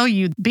will tell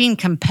you, being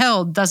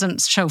compelled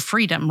doesn't show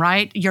freedom,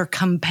 right? You're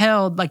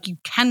compelled, like you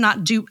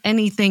cannot do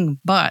anything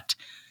but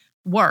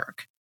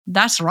work.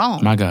 That's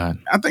wrong. My God.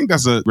 I think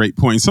that's a great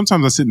point.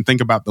 Sometimes I sit and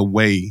think about the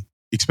way,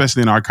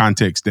 especially in our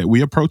context, that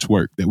we approach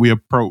work, that we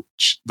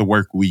approach the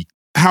work week,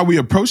 how we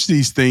approach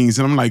these things.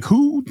 And I'm like,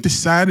 who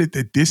decided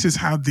that this is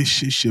how this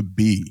shit should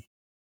be?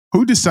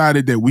 Who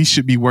decided that we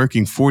should be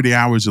working 40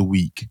 hours a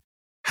week?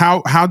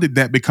 How did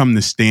that become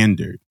the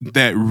standard?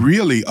 That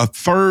really a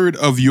third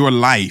of your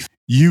life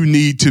you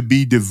need to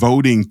be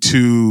devoting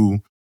to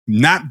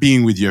not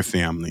being with your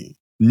family,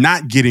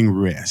 not getting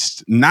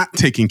rest, not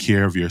taking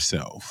care of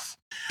yourself.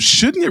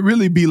 Shouldn't it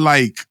really be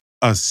like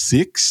a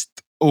sixth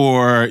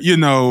or,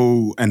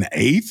 an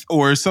eighth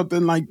or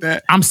something like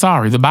that? I'm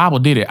sorry. The Bible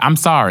did it. I'm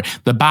sorry.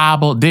 The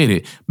Bible did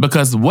it.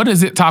 Because what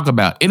does it talk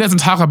about? It doesn't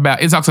talk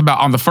about, it talks about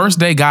on the first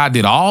day, God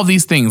did all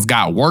these things.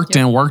 God worked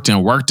and worked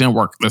and worked and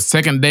worked. The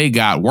second day,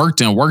 God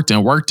worked and worked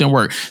and worked and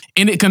worked.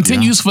 And it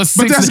continues for 6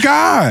 But that's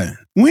God.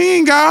 We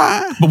ain't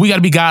God. But we got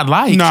to be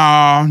God-like. No,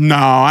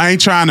 I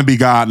ain't trying to be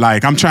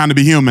God-like. I'm trying to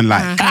be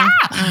human-like.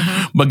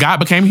 But God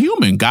became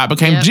human. God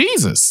became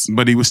Jesus.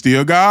 But he was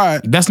still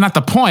God. That's not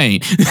the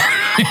point.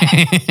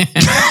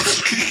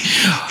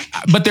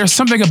 But there's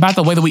something about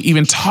the way that we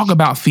even talk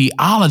about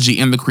theology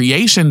and the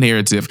creation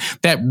narrative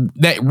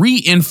that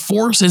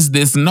reinforces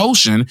this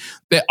notion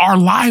that our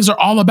lives are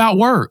all about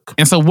work.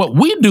 And so what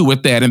we do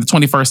with that in the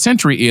 21st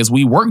century is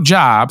we work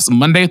jobs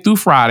Monday through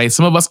Friday,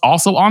 some of us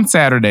also on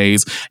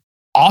Saturdays,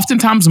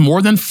 oftentimes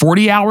more than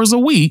 40 hours a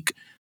week.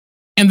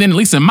 And then, at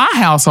least in my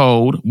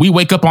household, we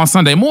wake up on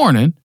Sunday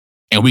morning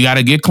and we got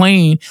to get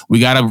clean. We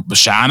got to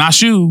shine our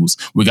shoes.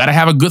 We got to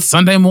have a good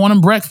Sunday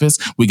morning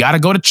breakfast. We got to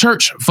go to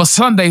church for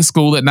Sunday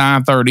school at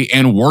 9:30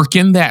 and work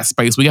in that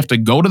space. We have to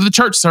go to the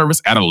church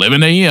service at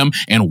 11 a.m.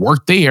 and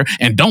work there.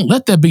 And don't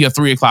let that be a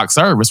 3 o'clock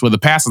service where the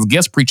pastor's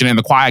guest preaching and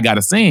the choir got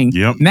to sing.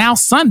 Yep. Now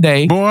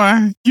Sunday.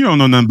 Boy, you don't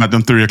know nothing about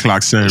them 3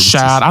 o'clock services.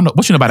 Child, I know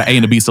what you know about an A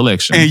and a B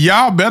selection. And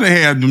y'all better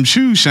have them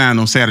shoes shine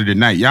on Saturday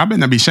night. Y'all better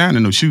not be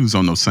shining no shoes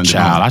on no Sunday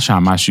Child, night. I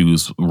shine my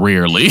shoes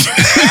rarely.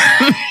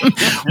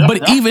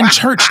 But even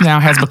church now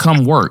has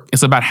become work.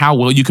 It's about how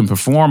well you can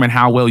perform and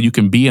how well you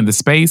can be in the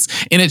space.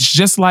 And it's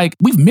just like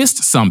we've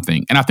missed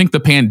something. And I think the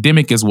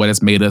pandemic is what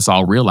has made us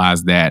all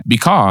realize that,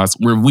 because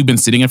we've been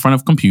sitting in front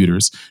of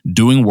computers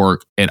doing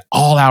work at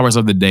all hours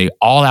of the day,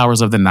 all hours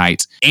of the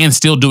night, and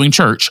still doing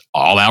church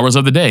all hours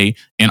of the day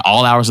and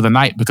all hours of the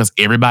night because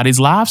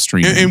everybody's live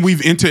streaming. And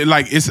we've entered,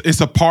 like,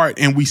 it's a part,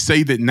 and we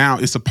say that now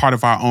it's a part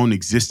of our own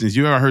existence.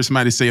 You ever heard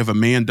somebody say if a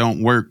man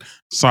don't work,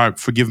 sorry,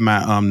 forgive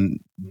my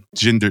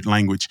gendered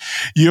language.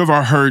 You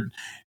ever heard,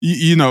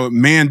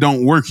 man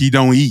don't work, he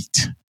don't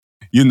eat,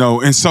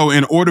 and so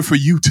in order for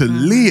you to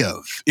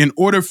live, in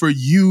order for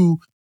you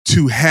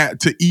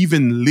to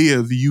even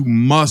live, you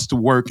must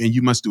work, and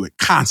you must do it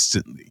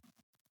constantly.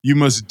 You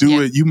must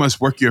do it. You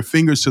must work your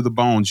fingers to the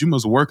bones. You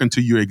must work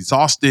until you're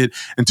exhausted,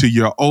 until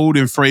you're old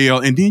and frail,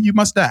 and then you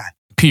must die.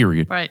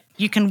 Period. Right.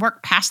 You can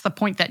work past the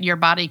point that your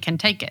body can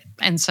take it.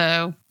 And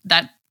so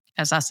that,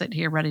 as I sit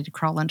here ready to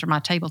crawl under my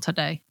table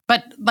today.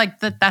 But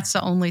that's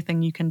the only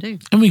thing you can do.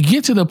 And we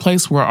get to the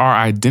place where our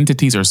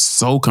identities are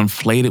so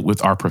conflated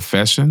with our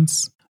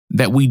professions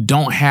that we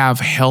don't have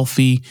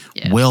healthy,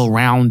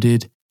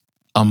 well-rounded,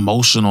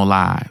 emotional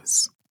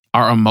lives.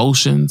 Our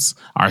emotions,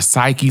 our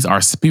psyches,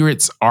 our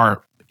spirits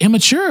are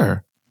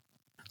immature,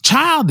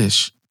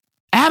 childish,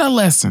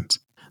 adolescent,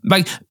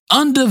 like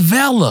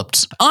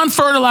undeveloped,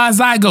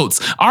 unfertilized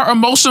zygotes. Our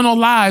emotional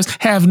lives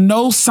have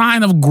no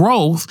sign of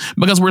growth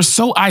because we're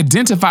so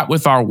identified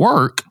with our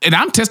work. And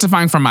I'm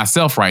testifying for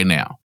myself right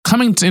now.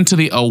 Coming into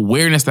the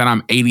awareness that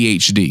I'm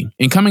ADHD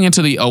and coming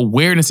into the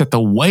awareness that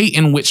the way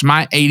in which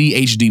my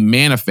ADHD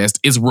manifests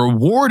is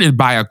rewarded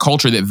by a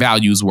culture that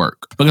values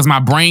work, because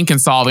my brain can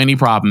solve any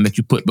problem that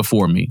you put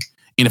before me.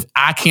 And if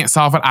I can't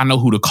solve it, I know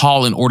who to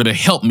call in order to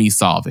help me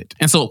solve it.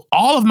 And so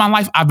all of my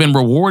life, I've been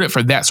rewarded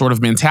for that sort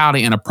of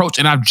mentality and approach.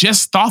 And I've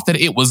just thought that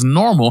it was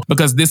normal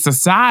because this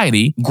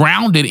society,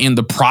 grounded in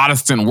the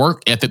Protestant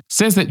work ethic,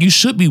 says that you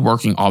should be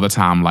working all the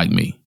time like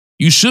me.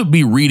 You should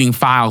be reading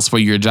files for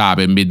your job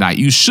at midnight.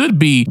 You should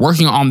be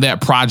working on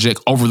that project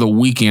over the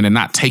weekend and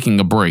not taking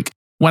a break.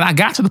 When I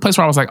got to the place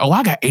where I was like, oh,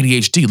 I got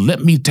ADHD,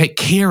 let me take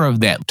care of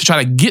that, to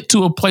try to get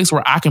to a place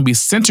where I can be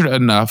centered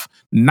enough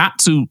not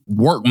to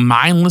work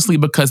mindlessly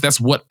because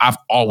that's what I've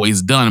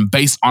always done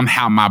based on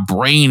how my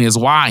brain is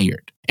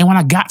wired. And when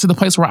I got to the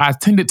place where I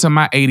attended to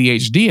my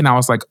ADHD and I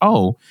was like,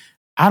 oh,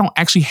 I don't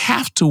actually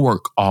have to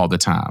work all the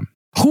time.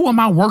 Who am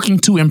I working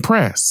to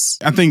impress?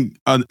 I think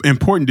an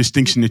important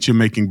distinction that you're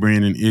making,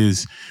 Brandon,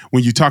 is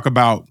when you talk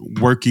about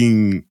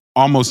working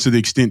almost to the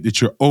extent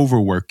that you're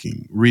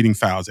overworking, reading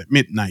files at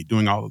midnight,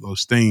 doing all of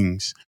those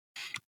things.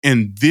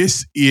 And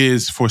this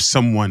is for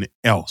someone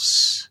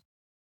else.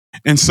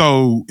 And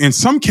so in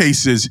some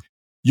cases,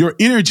 your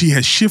energy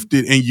has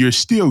shifted and you're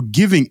still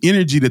giving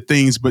energy to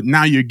things, but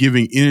now you're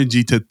giving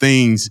energy to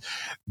things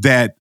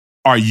that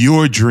are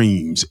your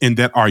dreams and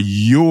that are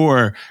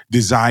your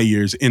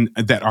desires and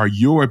that are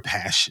your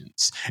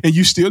passions. And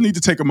you still need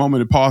to take a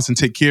moment to pause and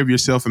take care of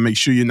yourself and make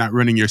sure you're not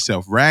running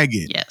yourself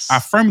ragged. Yes. I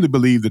firmly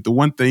believe that the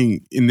one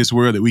thing in this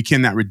world that we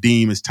cannot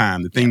redeem is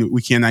time, the thing that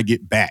we cannot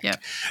get back.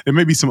 There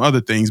may be some other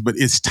things, but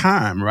it's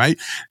time, right?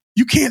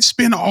 You can't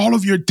spend all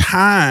of your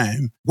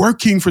time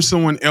working for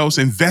someone else,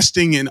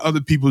 investing in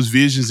other people's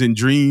visions and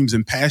dreams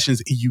and passions,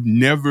 and you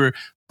never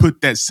put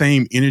that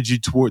same energy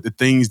toward the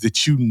things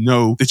that you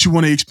know that you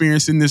want to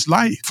experience in this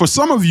life. For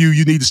some of you,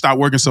 you need to stop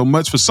working so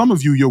much. For some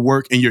of you, your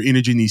work and your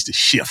energy needs to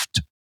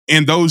shift.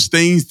 And those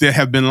things that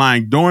have been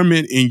lying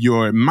dormant in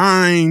your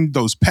mind,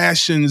 those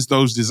passions,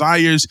 those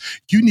desires,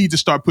 you need to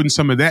start putting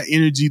some of that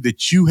energy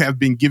that you have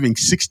been giving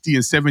 60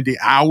 and 70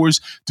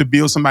 hours to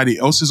build somebody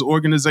else's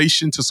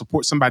organization, to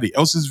support somebody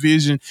else's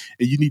vision,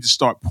 and you need to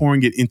start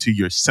pouring it into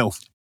yourself.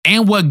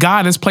 And what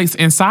God has placed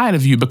inside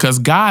of you, because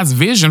God's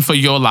vision for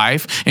your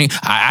life, and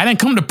I didn't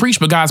come to preach,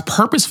 but God's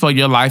purpose for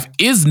your life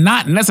is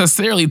not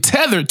necessarily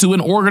tethered to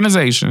an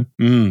organization.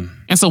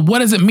 And so what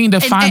does it mean to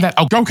find that?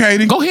 Oh, go,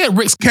 Katie. Go ahead,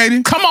 Rick.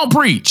 Katie. Come on,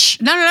 preach.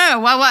 No.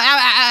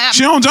 Well,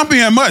 she don't jump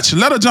in much.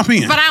 Let her jump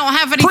in. But I don't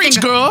have anything.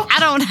 Preach, girl.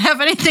 I don't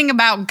have anything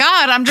about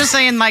God. I'm just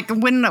saying, like,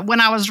 when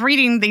I was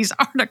reading these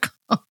articles,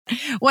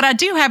 what I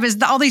do have is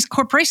all these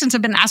corporations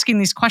have been asking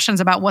these questions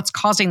about what's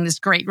causing this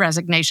great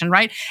resignation,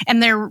 right?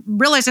 And they're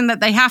realizing that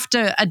they have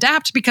to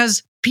adapt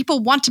because people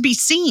want to be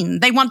seen.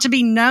 They want to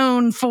be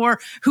known for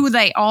who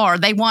they are.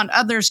 They want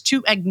others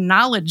to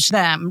acknowledge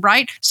them,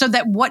 right? So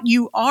that what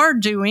you are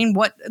doing,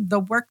 what the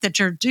work that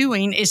you're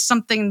doing is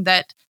something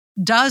that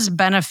does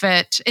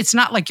benefit. It's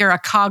not like you're a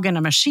cog in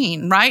a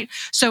machine, right?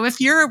 So if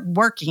you're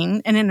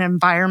working in an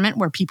environment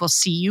where people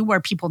see you,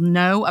 where people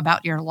know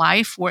about your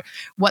life,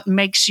 what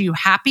makes you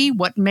happy,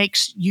 what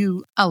makes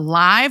you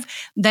alive,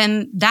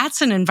 then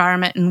that's an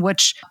environment in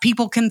which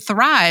people can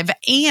thrive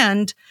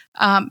and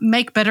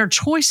make better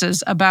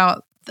choices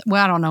about.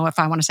 Well, I don't know if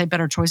I want to say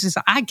better choices.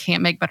 I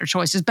can't make better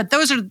choices, but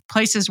those are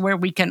places where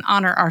we can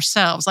honor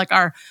ourselves, like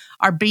our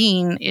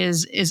being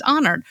is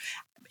honored.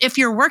 If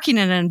you're working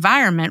in an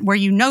environment where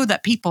you know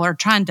that people are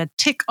trying to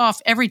tick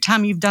off every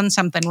time you've done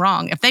something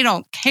wrong, if they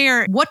don't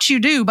care what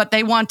you do, but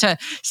they want to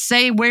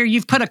say where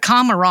you've put a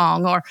comma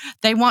wrong, or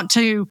they want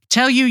to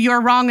tell you you're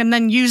wrong and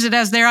then use it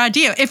as their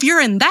idea. If you're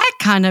in that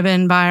kind of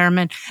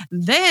environment,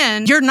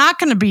 then you're not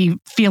going to be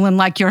feeling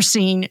like you're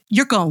seen.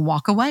 You're going to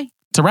walk away.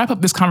 To wrap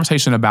up this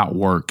conversation about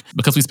work,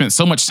 because we spent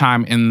so much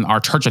time in our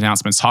church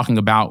announcements talking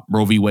about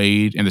Roe v.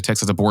 Wade and the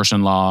Texas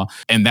abortion law,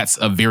 and that's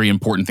a very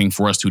important thing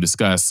for us to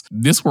discuss.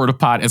 This Word of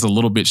Pod is a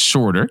little bit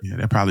shorter. Yeah,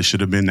 that probably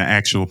should have been the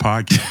actual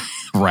podcast.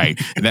 Right.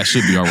 That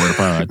should be our Word of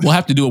Pod. We'll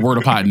have to do a Word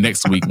of Pod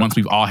next week once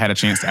we've all had a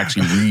chance to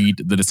actually read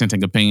the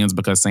dissenting opinions,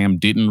 because Sam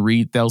didn't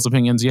read those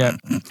opinions yet.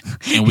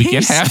 And we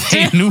can have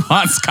a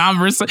nuanced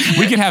conversation.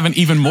 We can have an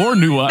even more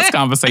nuanced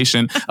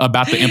conversation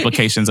about the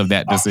implications of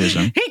that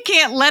decision. He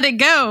can't let it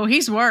go.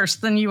 He's worse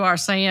than you are,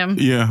 Sam.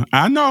 Yeah,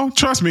 I know.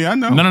 Trust me, I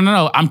know.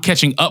 No. I'm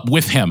catching up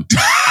with him.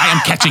 I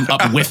am catching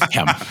up with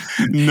him.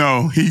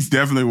 No, he's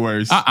definitely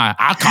worse.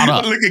 I caught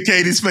up. Look at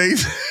Katie's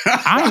face.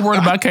 I ain't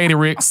worried about Katie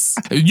Ricks.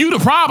 You the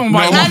problem,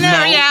 right? I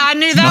know, yeah, I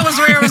knew that was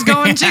where it was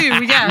going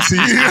too. Yes.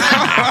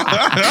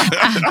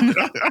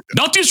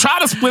 Don't you try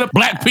to split up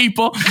black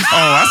people. Oh,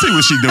 I see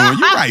what she's doing.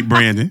 You're right,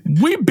 Brandon.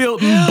 We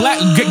built black,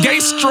 gay,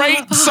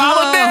 straight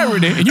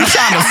solidarity, and you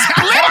trying to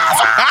split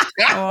us.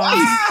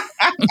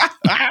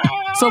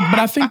 But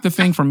I think the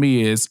thing for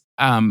me is,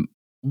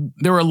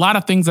 there were a lot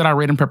of things that I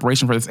read in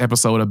preparation for this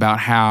episode about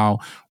how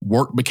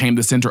work became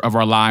the center of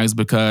our lives,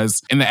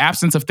 because in the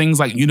absence of things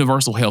like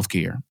universal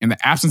healthcare, in the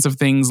absence of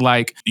things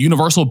like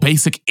universal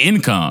basic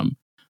income,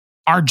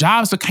 our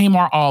jobs became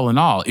our all in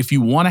all. If you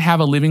want to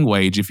have a living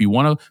wage, if you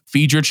want to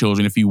feed your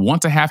children, if you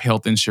want to have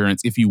health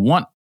insurance, if you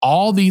want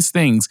all these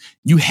things,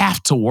 you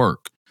have to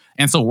work.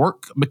 And so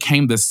work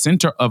became the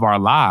center of our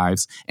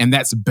lives, and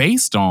that's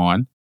based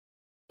on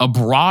a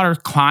broader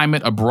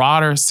climate, a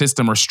broader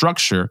system or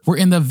structure,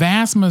 wherein the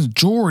vast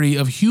majority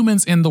of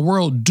humans in the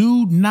world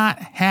do not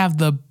have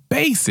the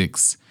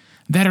basics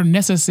that are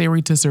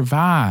necessary to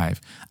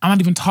survive. I'm not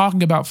even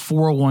talking about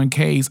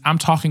 401ks. I'm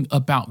talking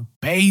about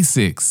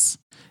basics,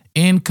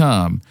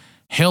 income,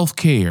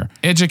 healthcare,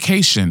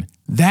 education.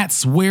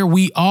 That's where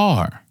we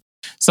are.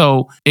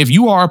 So if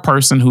you are a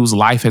person whose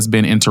life has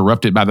been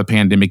interrupted by the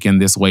pandemic in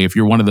this way, if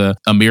you're one of the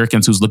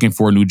Americans who's looking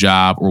for a new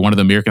job, or one of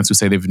the Americans who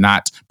say they've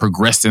not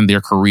progressed in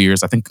their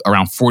careers, I think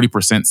around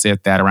 40% said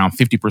that, around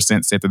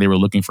 50% said that they were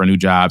looking for new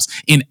jobs.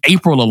 In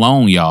April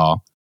alone,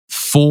 y'all,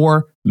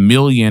 4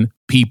 million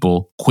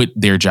people quit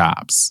their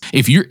jobs.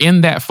 If you're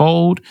in that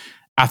fold,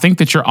 I think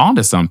that you're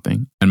onto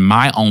something. And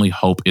my only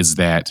hope is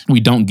that we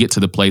don't get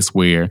to the place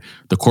where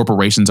the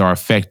corporations are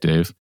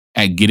effective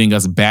at getting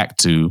us back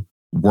to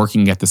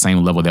working at the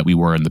same level that we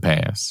were in the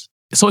past.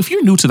 So if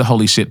you're new to the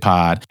Holy Shit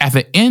Pod, at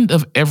the end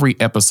of every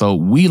episode,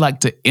 we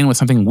like to end with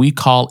something we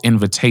call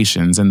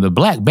invitations. In the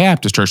Black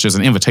Baptist Church, there's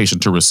an invitation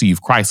to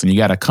receive Christ, and you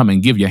got to come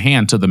and give your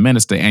hand to the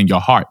minister and your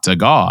heart to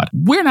God.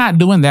 We're not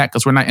doing that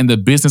because we're not in the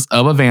business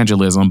of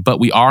evangelism, but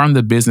we are in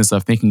the business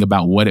of thinking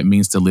about what it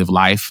means to live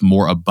life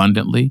more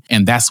abundantly.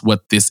 And that's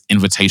what this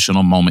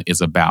invitational moment is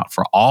about.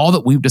 For all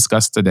that we've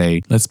discussed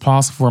today, let's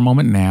pause for a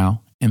moment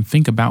now and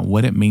think about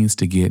what it means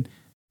to get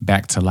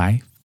back to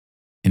life.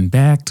 And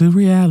back to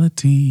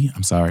reality.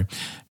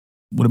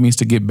 What it means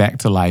to get back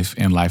to life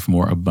and life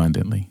more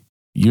abundantly.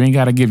 You ain't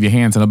got to give your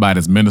hand to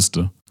nobody's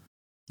minister.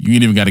 You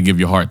ain't even got to give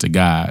your heart to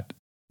God.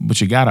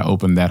 But you got to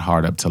open that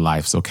heart up to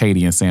life. So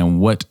Katie and Sam,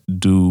 what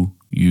do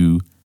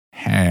you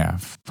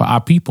have for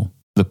our people,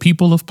 the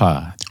people of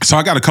Pod? So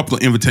I got a couple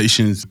of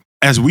invitations.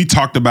 As we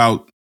talked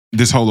about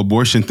this whole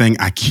abortion thing,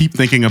 I keep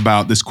thinking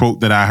about this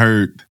quote that I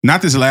heard,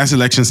 not this last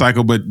election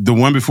cycle, but the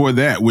one before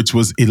that, which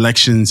was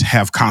elections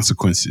have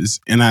consequences.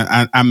 And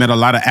I met a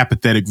lot of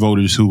apathetic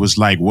voters who was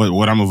like, what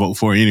I'm gonna vote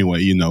for anyway,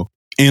 you know?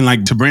 And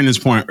like to Brandon's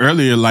point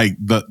earlier, like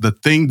the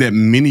thing that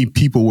many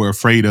people were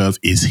afraid of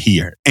is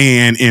here.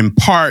 And in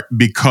part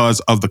because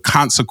of the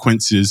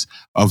consequences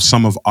of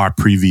some of our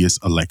previous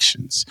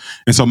elections.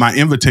 And so my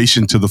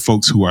invitation to the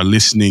folks who are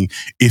listening,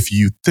 if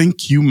you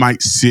think you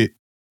might sit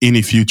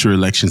any future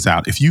elections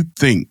out, if you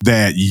think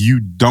that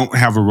you don't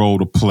have a role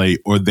to play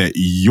or that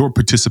your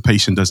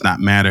participation does not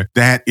matter,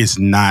 that is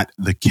not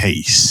the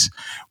case.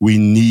 We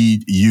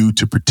need you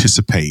to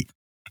participate.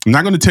 I'm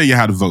not going to tell you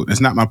how to vote.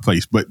 That's not my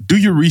place. But do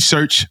your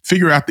research,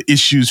 figure out the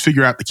issues,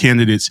 figure out the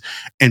candidates,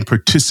 and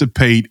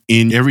participate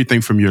in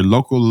everything from your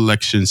local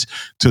elections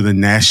to the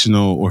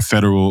national or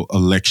federal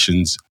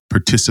elections.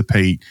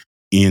 Participate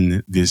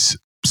in this.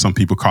 Some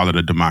people call it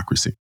a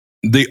democracy.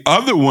 The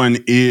other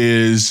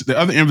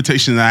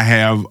invitation that I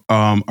have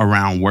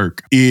around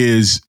work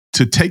is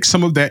to take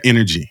some of that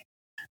energy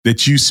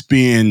that you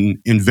spend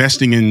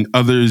investing in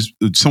others,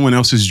 someone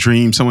else's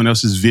dream, someone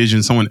else's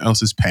vision, someone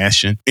else's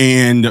passion.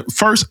 And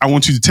first, I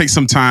want you to take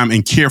some time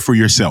and care for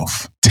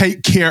yourself.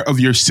 Take care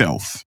of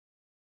yourself.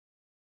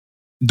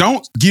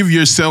 Don't give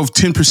yourself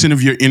 10%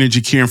 of your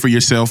energy caring for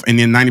yourself and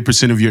then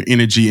 90% of your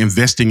energy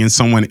investing in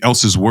someone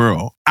else's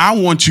world. I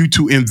want you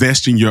to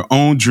invest in your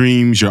own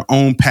dreams, your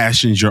own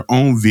passions, your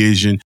own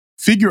vision.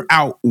 Figure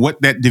out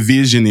what that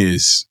division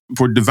is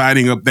for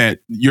dividing up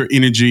your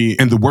energy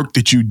and the work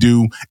that you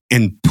do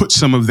and put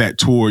some of that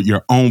toward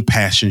your own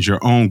passions, your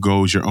own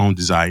goals, your own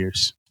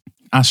desires.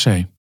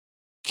 Ashe.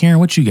 Karen,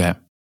 what you got?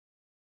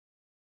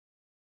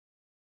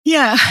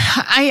 Yeah,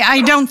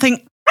 I don't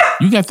think...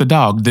 You got the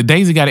dog. The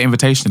Daisy got an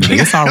invitation today.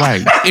 It's all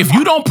right. If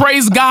you don't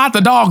praise God,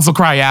 the dogs will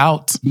cry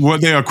out. Well,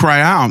 they'll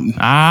cry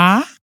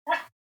out.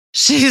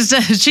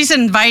 She's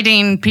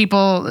inviting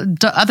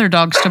other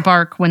dogs to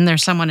bark when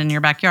there's someone in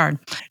your backyard.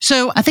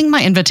 So I think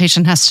my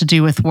invitation has to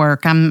do with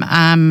work.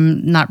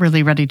 I'm not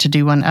really ready to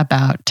do one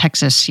about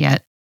Texas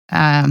yet.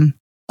 I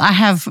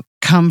have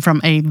come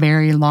from a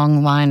very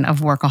long line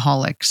of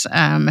workaholics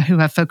who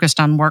have focused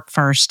on work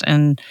first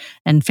and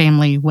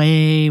family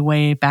way,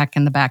 way back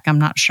in the back. I'm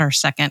not sure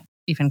second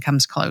even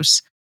comes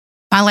close.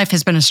 My life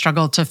has been a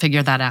struggle to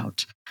figure that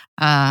out.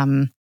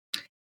 And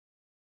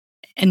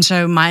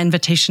so my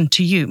invitation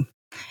to you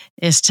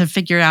is to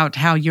figure out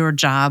how your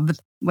job,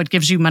 what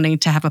gives you money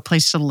to have a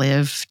place to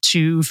live,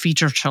 to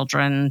feed your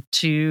children,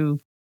 to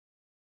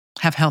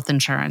have health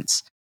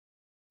insurance.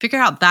 Figure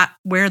out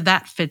where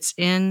that fits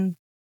in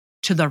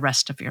to the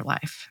rest of your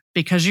life.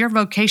 Because your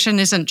vocation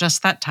isn't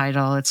just that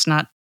title. It's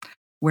not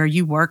where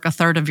you work a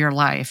third of your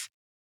life.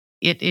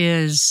 It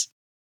is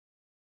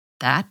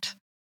that.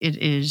 It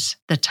is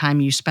the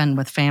time you spend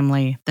with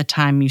family, the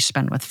time you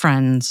spend with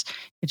friends.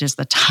 It is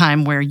the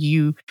time where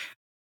you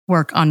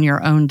work on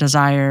your own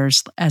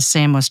desires, as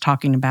Sam was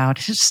talking about,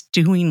 just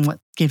doing what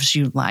gives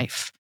you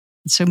life.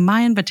 So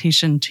my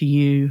invitation to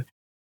you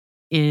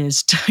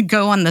is to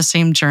go on the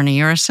same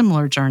journey or a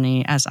similar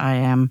journey as I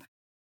am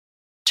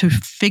to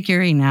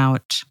figuring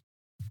out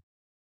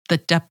the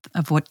depth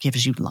of what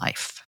gives you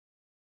life.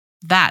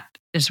 That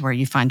is where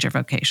you find your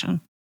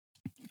vocation.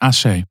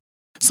 Ashe.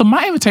 So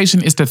my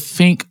invitation is to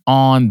think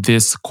on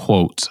this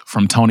quote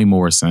from Toni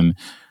Morrison.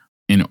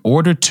 In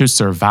order to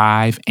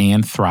survive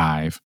and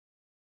thrive,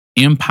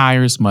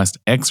 empires must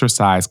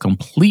exercise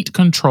complete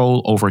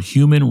control over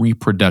human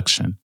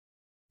reproduction.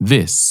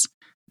 This,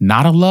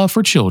 not a love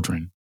for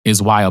children,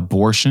 is why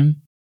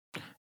abortion,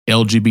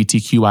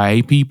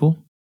 LGBTQIA people,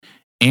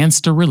 and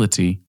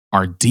sterility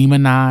are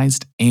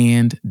demonized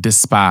and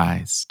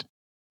despised.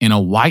 In a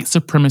white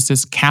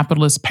supremacist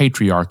capitalist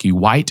patriarchy,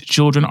 white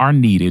children are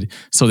needed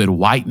so that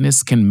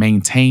whiteness can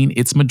maintain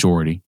its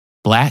majority.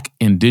 Black,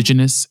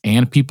 indigenous,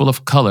 and people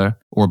of color,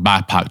 or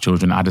BIPOC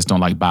children, I just don't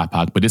like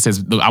BIPOC, but it says,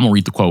 I'm going to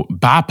read the quote,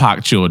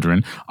 BIPOC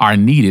children are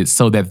needed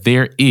so that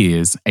there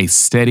is a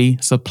steady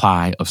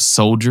supply of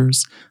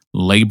soldiers,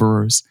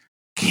 laborers,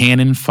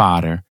 cannon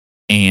fodder,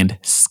 and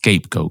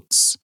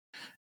scapegoats.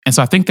 And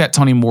so I think that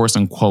Toni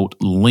Morrison quote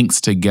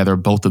links together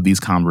both of these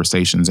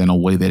conversations in a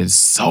way that is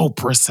so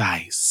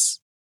precise.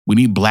 We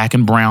need black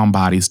and brown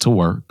bodies to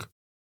work.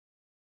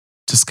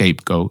 to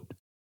scapegoat,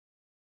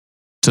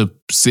 to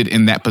sit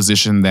in that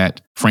position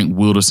that Frank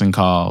Wilderson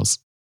calls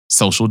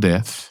social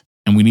death.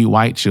 And we need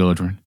white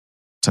children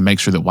to make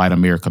sure that white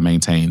America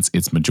maintains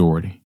its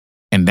majority.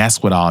 And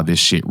that's what all this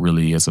shit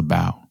really is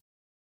about.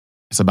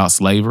 It's about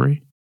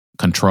slavery,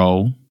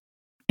 control,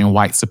 and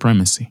white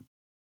supremacy.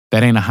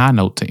 That ain't a high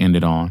note to end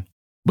it on,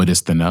 but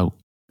it's the note.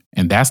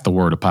 And that's the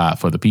word of pod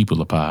for the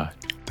people of pod.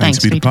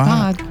 Thanks be to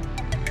pod.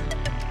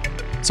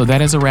 So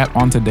that is a wrap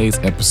on today's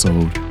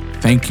episode.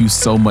 Thank you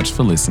so much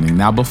for listening.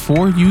 Now,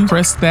 before you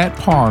press that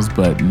pause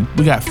button,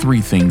 we got 3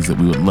 things that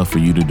we would love for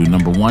you to do.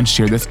 Number 1,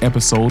 share this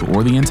episode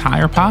or the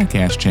entire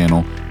podcast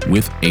channel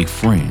with a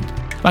friend.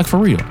 Like, for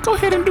real, go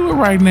ahead and do it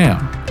right now.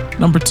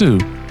 Number 2,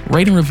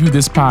 rate and review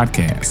this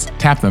podcast.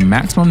 Tap the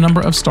maximum number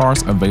of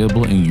stars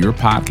available in your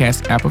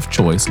podcast app of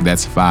choice.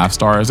 That's 5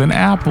 stars in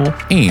Apple.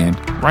 And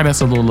write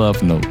us a little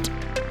love note.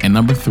 And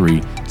number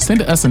 3,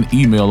 send us an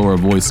email or a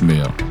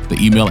voicemail.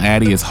 The email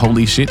addy is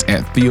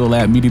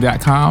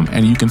holyshit@theolabmedia.com,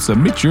 and you can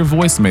submit your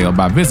voicemail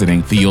by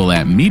visiting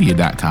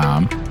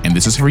theolabmedia.com. And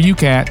this is for you,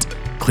 Kat,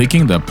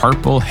 clicking the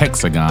purple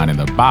hexagon in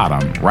the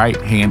bottom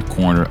right-hand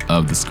corner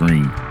of the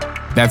screen.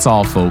 That's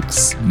all,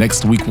 folks.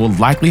 Next week, we'll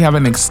likely have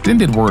an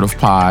extended word of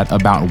pod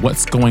about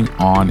what's going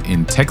on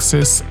in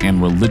Texas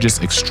and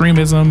religious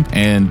extremism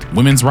and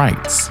women's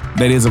rights.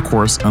 That is, of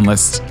course,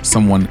 unless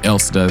someone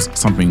else does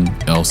something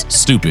else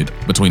stupid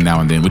between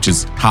now and then, which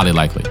is highly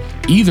likely.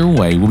 Either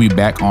way, we'll be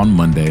back on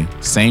Monday,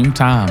 same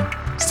time,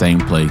 same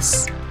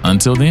place.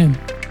 Until then,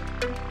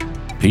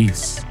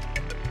 peace.